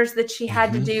fundraisers that she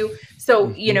had to do.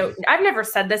 So, I've never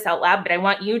said this out loud, but I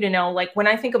want you to know, like, when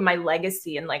I think of my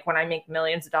legacy and like when I make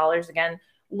millions of dollars again,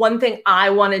 one thing I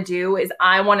want to do is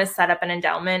I want to set up an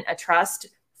endowment, a trust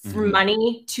for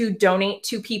money to donate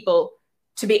to people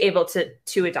to be able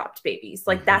to adopt babies.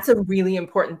 Like that's a really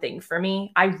important thing for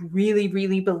me. I really,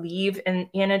 really believe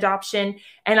in adoption.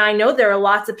 And I know there are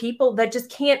lots of people that just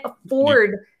can't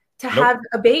afford to have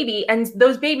a baby. And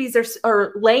those babies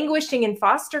are languishing in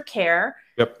foster care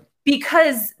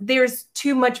because there's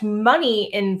too much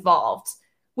money involved,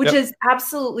 which is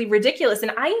absolutely ridiculous.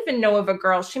 And I even know of a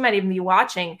girl, she might even be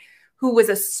watching, who was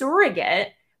a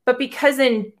surrogate, but because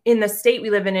in the state we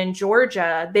live in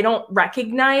Georgia, they don't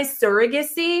recognize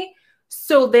surrogacy.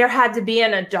 So there had to be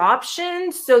an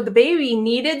adoption. So the baby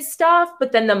needed stuff,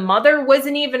 but then the mother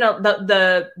wasn't even the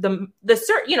mother,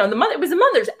 it was a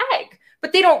mother's egg,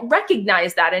 but they don't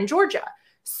recognize that in Georgia.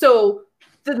 So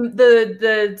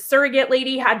the surrogate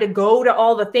lady had to go to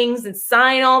all the things and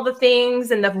sign all the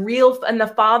things, and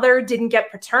the father didn't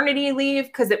get paternity leave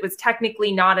because it was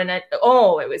technically not it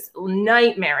was a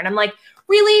nightmare. And I'm like,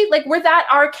 really? Like, we're that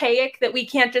archaic that we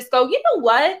can't just go, you know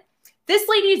what? This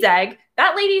lady's egg,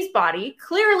 that lady's body,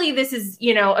 clearly this is,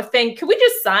 a thing. Can we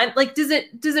just sign? Like, does it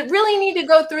really need to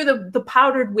go through the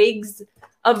powdered wigs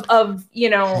of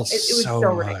it was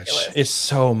so ridiculous. It's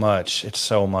so much.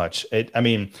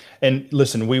 And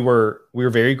listen, we were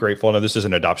very grateful. I know this is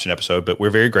an adoption episode, but we're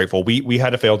very grateful. We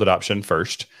had a failed adoption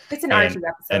first. It's an Archie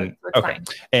episode. So it's fine.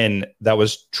 And that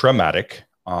was traumatic.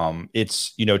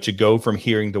 It's, to go from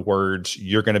hearing the words,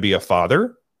 you're going to be a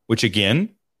father, which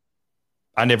again,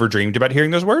 I never dreamed about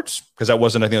hearing those words because that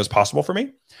wasn't anything that was possible for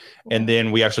me. And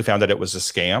then we actually found that it was a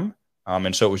scam.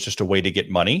 And so it was just a way to get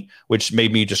money, which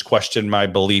made me just question my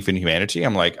belief in humanity.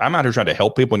 I'm like, I'm out here trying to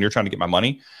help people and you're trying to get my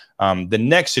money. The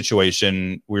next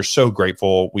situation, we're so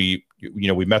grateful. We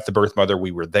met the birth mother.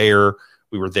 We were there.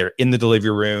 We were there in the delivery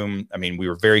room. I mean, we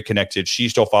were very connected. She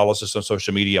still follows us on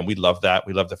social media, and we love that.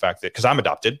 We love the fact that, because I'm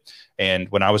adopted, and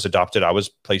when I was adopted, I was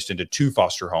placed into 2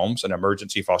 foster homes, an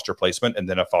emergency foster placement, and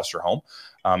then a foster home.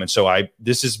 And so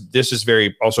this is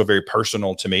very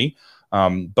personal to me.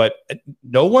 But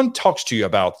no one talks to you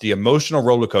about the emotional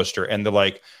roller coaster and the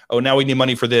like, oh, now we need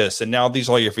money for this, and now these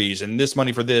lawyer fees, and this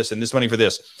money for this, and this money for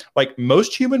this. Like,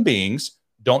 most human beings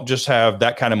don't just have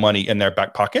that kind of money in their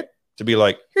back pocket to be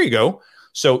like, here you go.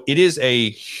 So it is a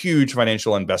huge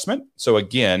financial investment. So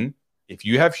again, if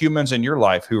you have humans in your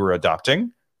life who are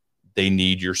adopting, they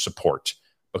need your support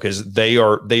because they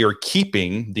are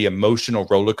keeping the emotional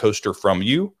roller coaster from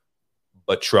you,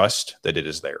 but trust that it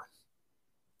is there.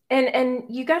 And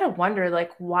you got to wonder,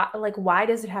 why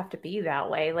does it have to be that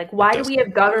way? Like, why do we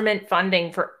have government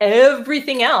funding for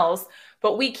everything else,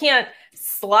 but we can't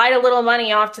slide a little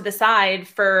money off to the side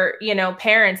for,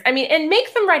 parents? I mean, and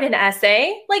make them write an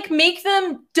essay, like make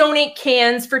them donate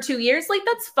cans for 2 years. Like,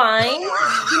 that's fine.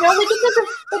 It doesn't,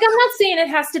 I'm not saying it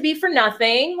has to be for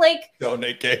nothing. Like,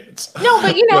 donate cans. No,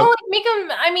 but like make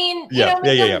them, I mean,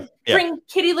 bring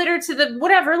kitty litter to the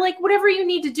whatever you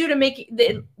need to do to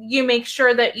make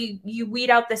sure that you weed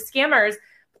out the scammers.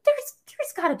 But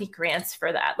there's got to be grants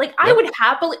for that. Like, I would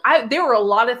happily, there were a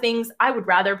lot of things I would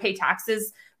rather pay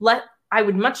taxes. I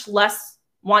would much less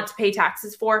want to pay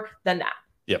taxes for than that.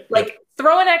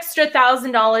 Throw an extra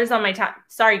 $1,000 on my tax.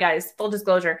 Sorry guys, full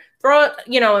disclosure. Throw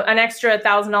an extra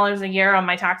 $1,000 a year on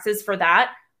my taxes for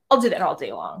that. I'll do that all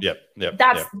day long.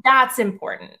 That's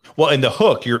important. Well, and the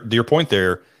hook, your point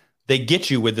there, they get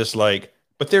you with this, like,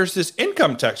 but there's this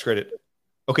income tax credit.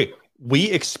 Okay,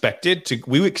 we expected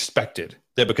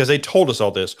that because they told us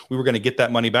all this, we were going to get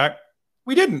that money back.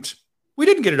 We didn't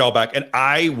get it all back. And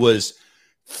I was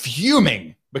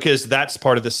fuming because that's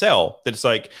part of the sell. That it's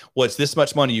like, well, it's this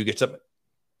much money you get to.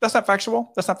 That's not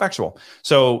factual.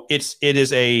 So it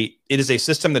is a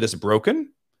system that is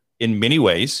broken in many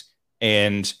ways.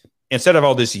 And instead of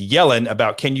all this yelling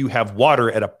about, can you have water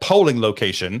at a polling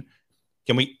location?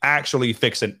 Can we actually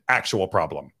fix an actual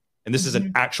problem? And this is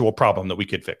an actual problem that we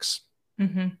could fix.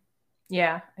 Mm-hmm.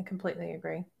 Yeah, I completely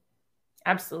agree.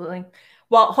 Absolutely.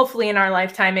 Well, hopefully in our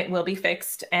lifetime, it will be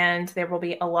fixed and there will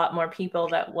be a lot more people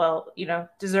that will,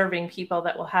 deserving people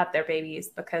that will have their babies,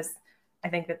 because I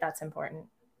think that that's important.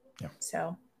 Yeah.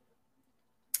 So,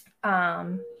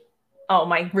 oh,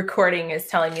 my recording is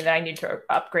telling me that I need to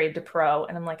upgrade to Pro.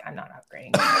 And I'm like, I'm not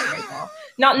upgrading right now.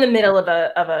 Not in the middle of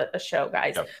a show,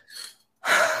 guys. Yep.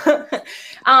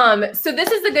 So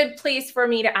this is a good place for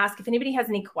me to ask if anybody has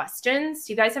any questions.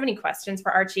 Do you guys have any questions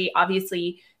for Archie?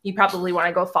 Obviously, you probably want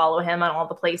to go follow him on all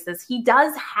the places. He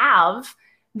does have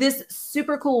this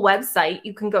super cool website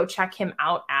you can go check him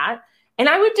out at. And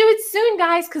I would do it soon,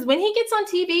 guys, because when he gets on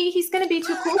TV, he's going to be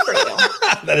too cool for you.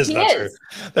 That is not true.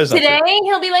 Today,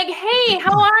 he'll be like, hey,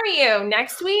 how are you?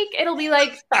 Next week, it'll be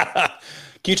like... Can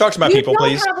you talk to my people,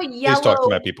 please? Please talk to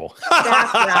my people.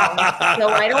 Background, so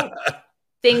I don't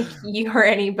think you or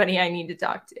anybody I need to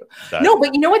talk to. No,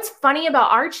 but you know what's funny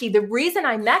about Archie? The reason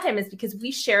I met him is because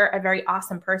we share a very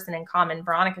awesome person in common,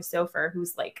 Veronica Sofer,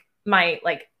 who's like my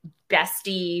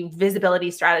bestie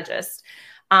visibility strategist.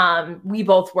 We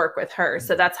both work with her,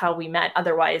 so that's how we met.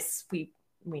 Otherwise, we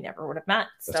never would have met.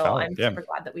 So I'm super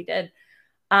glad that we did.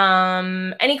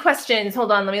 Any questions?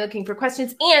 Hold on, let me looking for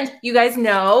questions. And you guys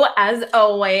know, as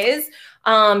always,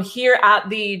 here at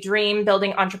the Dream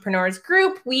Building Entrepreneurs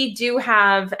Group, we do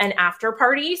have an after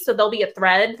party. So there'll be a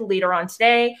thread later on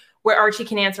today where Archie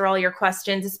can answer all your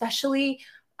questions, especially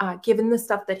given the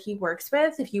stuff that he works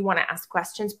with. If you want to ask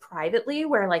questions privately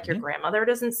where your grandmother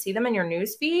doesn't see them in your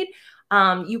news feed,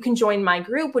 you can join my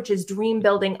group, which is Dream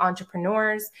Building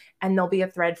Entrepreneurs, and there'll be a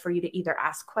thread for you to either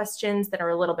ask questions that are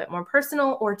a little bit more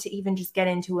personal or to even just get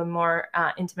into a more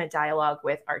intimate dialogue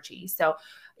with Archie. So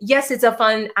yes, it's a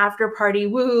fun after party.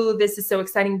 Woo, this is so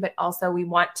exciting. But also we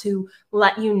want to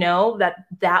let you know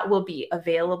that will be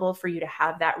available for you to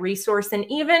have that resource. And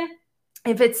even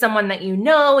if it's someone that you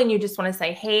know and you just want to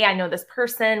say, hey, I know this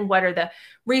person, what are the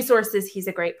resources? He's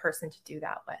a great person to do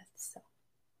that with. So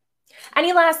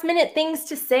any last minute things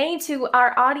to say to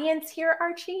our audience here,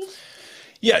 Archie?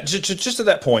 Yeah, just to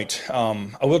that point,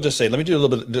 I will just say, let me do a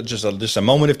little bit, just a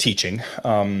moment of teaching.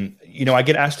 I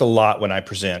get asked a lot when I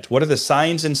present, what are the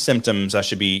signs and symptoms I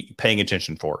should be paying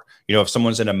attention for? If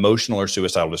someone's in emotional or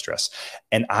suicidal distress.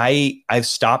 And I've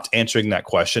stopped answering that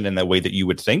question in the way that you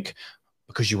would think,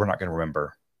 because you were not going to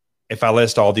remember. If I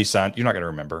list all these signs, you're not going to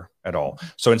remember at all.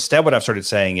 So instead, what I've started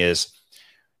saying is,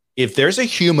 if there's a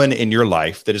human in your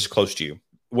life that is close to you,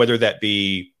 whether that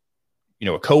be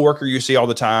a coworker you see all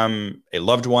the time, a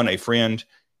loved one, a friend,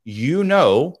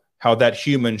 how that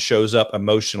human shows up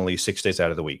emotionally 6 days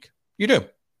out of the week. You do.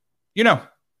 You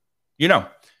know.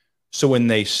 So when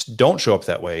they don't show up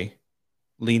that way,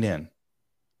 lean in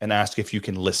and ask if you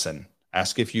can listen.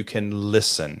 Ask if you can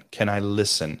listen. Can I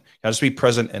listen? Can I just be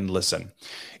present and listen?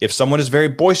 If someone is very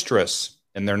boisterous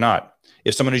and they're not,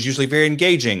 if someone is usually very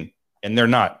engaging and they're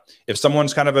not, if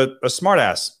someone's kind of a smart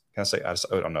ass, I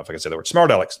don't know if I can say the word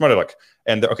smart aleck,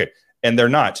 and they're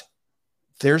not,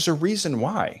 there's a reason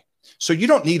why. So you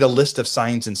don't need a list of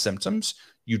signs and symptoms.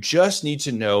 You just need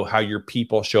to know how your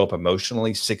people show up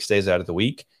emotionally 6 days out of the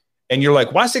week. And you're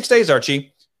like, why 6 days,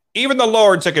 Archie? Even the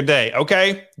Lord took a day.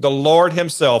 Okay. The Lord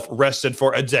himself rested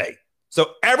for a day.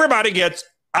 So everybody gets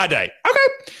a day.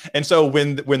 Okay. And so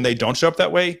when they don't show up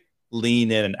that way,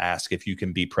 lean in and ask if you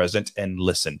can be present and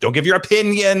listen. Don't give your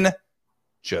opinion.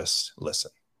 Just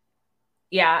listen.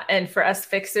 Yeah. And for us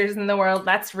fixers in the world,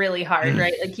 that's really hard,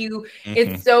 right? Like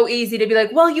it's so easy to be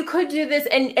like, well, you could do this.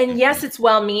 And yes, it's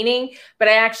well-meaning, but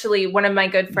one of my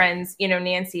good friends,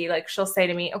 Nancy, like she'll say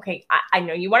to me, okay, I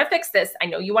know you want to fix this. I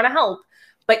know you want to help,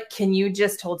 but can you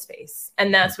just hold space?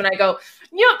 And that's when I go,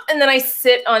 yep. And then I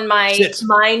sit on my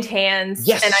mind hands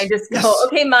and I just go,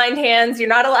 okay, mind hands, you're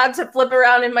not allowed to flip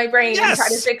around in my brain and try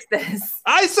to fix this.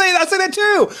 I say that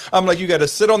too. I'm like, you got to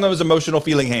sit on those emotional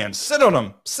feeling hands, sit on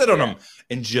them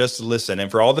and just listen. And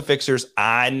for all the fixers,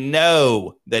 I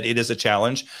know that it is a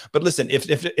challenge, but listen,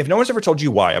 if no one's ever told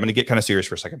you why, I'm going to get kind of serious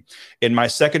for a second. In my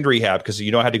second rehab, because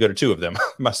I had to go to two of them,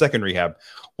 my second rehab,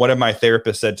 one of my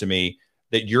therapists said to me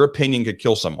that your opinion could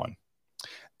kill someone.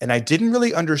 And I didn't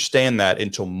really understand that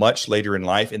until much later in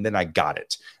life. And then I got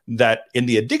it, that in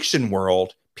the addiction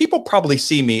world, people probably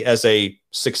see me as a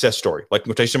success story, like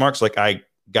quotation marks, like I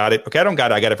got it. Okay, I don't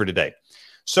got it. I got it for today.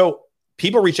 So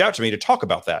people reach out to me to talk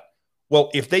about that. Well,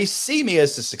 if they see me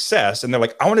as a success and they're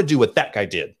like, I want to do what that guy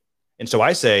did. And so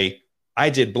I say, I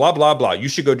did blah, blah, blah. You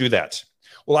should go do that.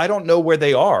 Well, I don't know where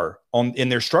they are in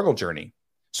their struggle journey.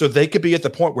 So they could be at the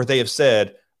point where they have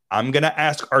said, I'm going to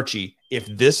ask Archie, if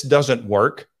this doesn't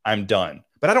work, I'm done.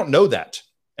 But I don't know that.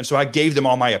 And so I gave them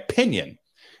all my opinion.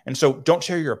 And so don't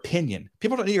share your opinion.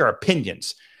 People don't need your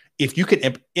opinions. If you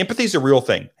can, empathy is a real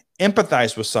thing.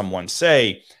 Empathize with someone.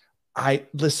 Say, I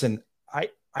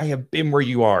have been where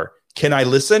you are. Can I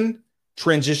listen?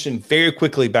 Transition very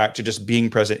quickly back to just being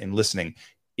present and listening.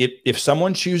 If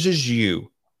someone chooses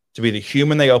you to be the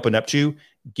human they open up to,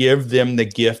 give them the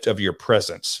gift of your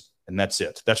presence. And that's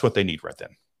it. That's what they need right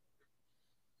then.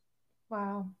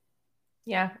 Wow.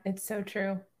 Yeah, it's so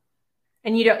true.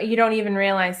 And you don't even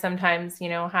realize sometimes,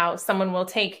 how someone will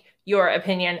take your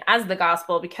opinion as the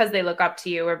gospel because they look up to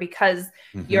you or because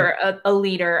you're a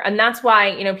leader. And that's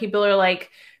why, people are like,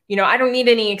 I don't need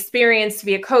any experience to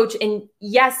be a coach. And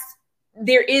yes,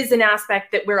 there is an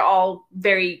aspect that we're all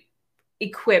very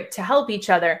equipped to help each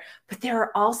other, but there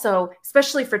are also,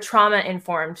 especially for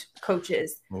trauma-informed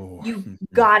coaches, you've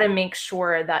got to make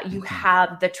sure that you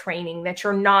have the training, that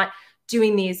you're not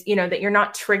doing these, that you're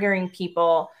not triggering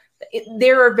people.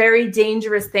 There are very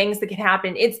dangerous things that can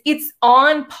happen. It's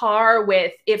on par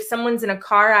with if someone's in a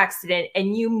car accident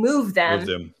and you move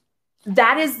them.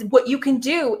 That is what you can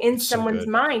do in someone's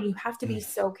mind. You have to be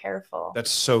so careful.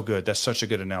 That's so good. That's such a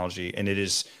good analogy. And it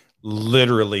is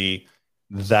literally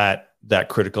that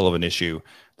critical of an issue,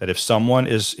 that if someone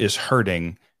is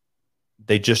hurting,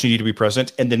 they just need you to be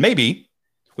present. And then maybe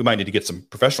we might need to get some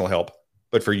professional help,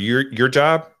 but for your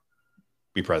job,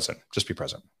 be present. Just be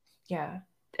present. Yeah.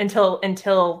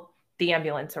 Until the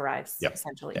ambulance arrives,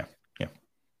 essentially.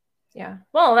 Yeah.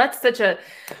 Well, that's such a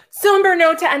somber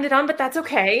note to end it on, but that's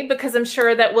okay, because I'm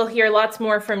sure that we'll hear lots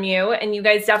more from you, and you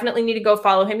guys definitely need to go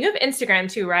follow him. You have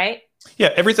Instagram too, right?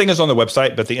 Yeah. Everything is on the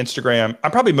website, but the Instagram,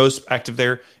 I'm probably most active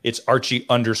there. It's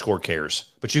Archie_cares,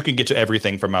 but you can get to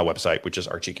everything from my website, which is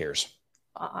Archie Cares.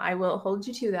 I will hold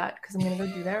you to that because I'm going to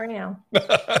go do that right now.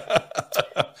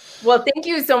 Well, thank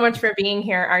you so much for being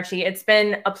here, Archie. It's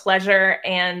been a pleasure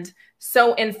and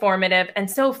so informative and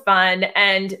so fun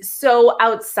and so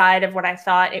outside of what I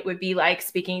thought it would be like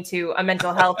speaking to a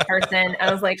mental health person.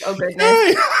 I was like, oh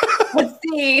goodness, let's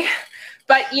see.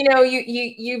 But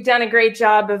you've done a great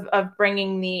job of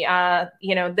bringing the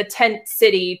the tent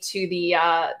city to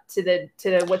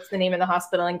the what's the name of the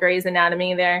hospital in Grey's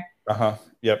Anatomy there?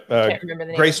 Yep. Can't remember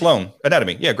the name. Grey Sloan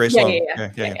Anatomy. Yeah, Grey Sloan. Yeah.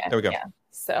 There we go. Yeah.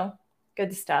 So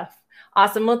good stuff.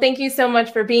 Awesome. Well, thank you so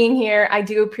much for being here. I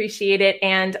do appreciate it.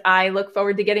 And I look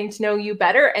forward to getting to know you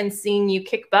better and seeing you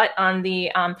kick butt on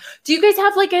the, do you guys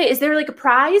have is there a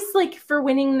prize for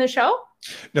winning the show?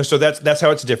 No. So that's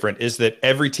how it's different, is that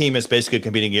every team is basically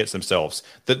competing against themselves.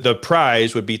 The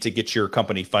prize would be to get your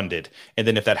company funded. And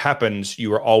then if that happens,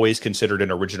 you are always considered an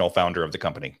original founder of the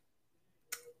company.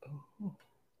 Ooh,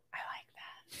 I like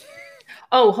that.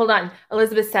 Oh, hold on.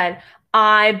 Elizabeth said,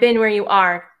 I've been where you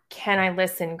are. Can I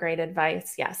listen? Great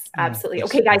advice. Yes, absolutely.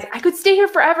 Okay, guys, I could stay here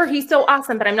forever. He's so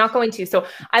awesome, but I'm not going to. So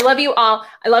I love you all.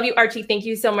 I love you, Archie. Thank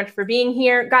you so much for being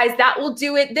here. Guys, that will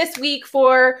do it this week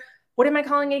for, what am I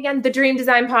calling it again? The Dream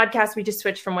Design Podcast. We just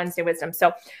switched from Wednesday Wisdom.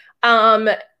 So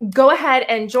go ahead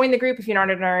and join the group if you're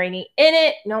not already in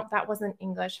it. No, that wasn't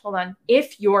English. Hold on.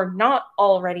 If you're not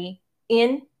already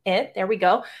in it, there we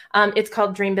go. It's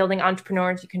called Dream Building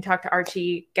Entrepreneurs. You can talk to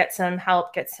Archie, get some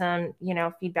help, get some,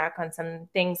 feedback on some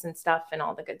things and stuff and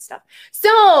all the good stuff.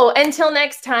 So until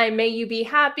next time, may you be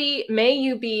happy, may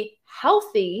you be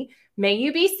healthy, may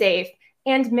you be safe,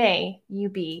 and may you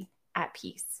be at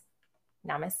peace.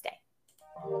 Namaste.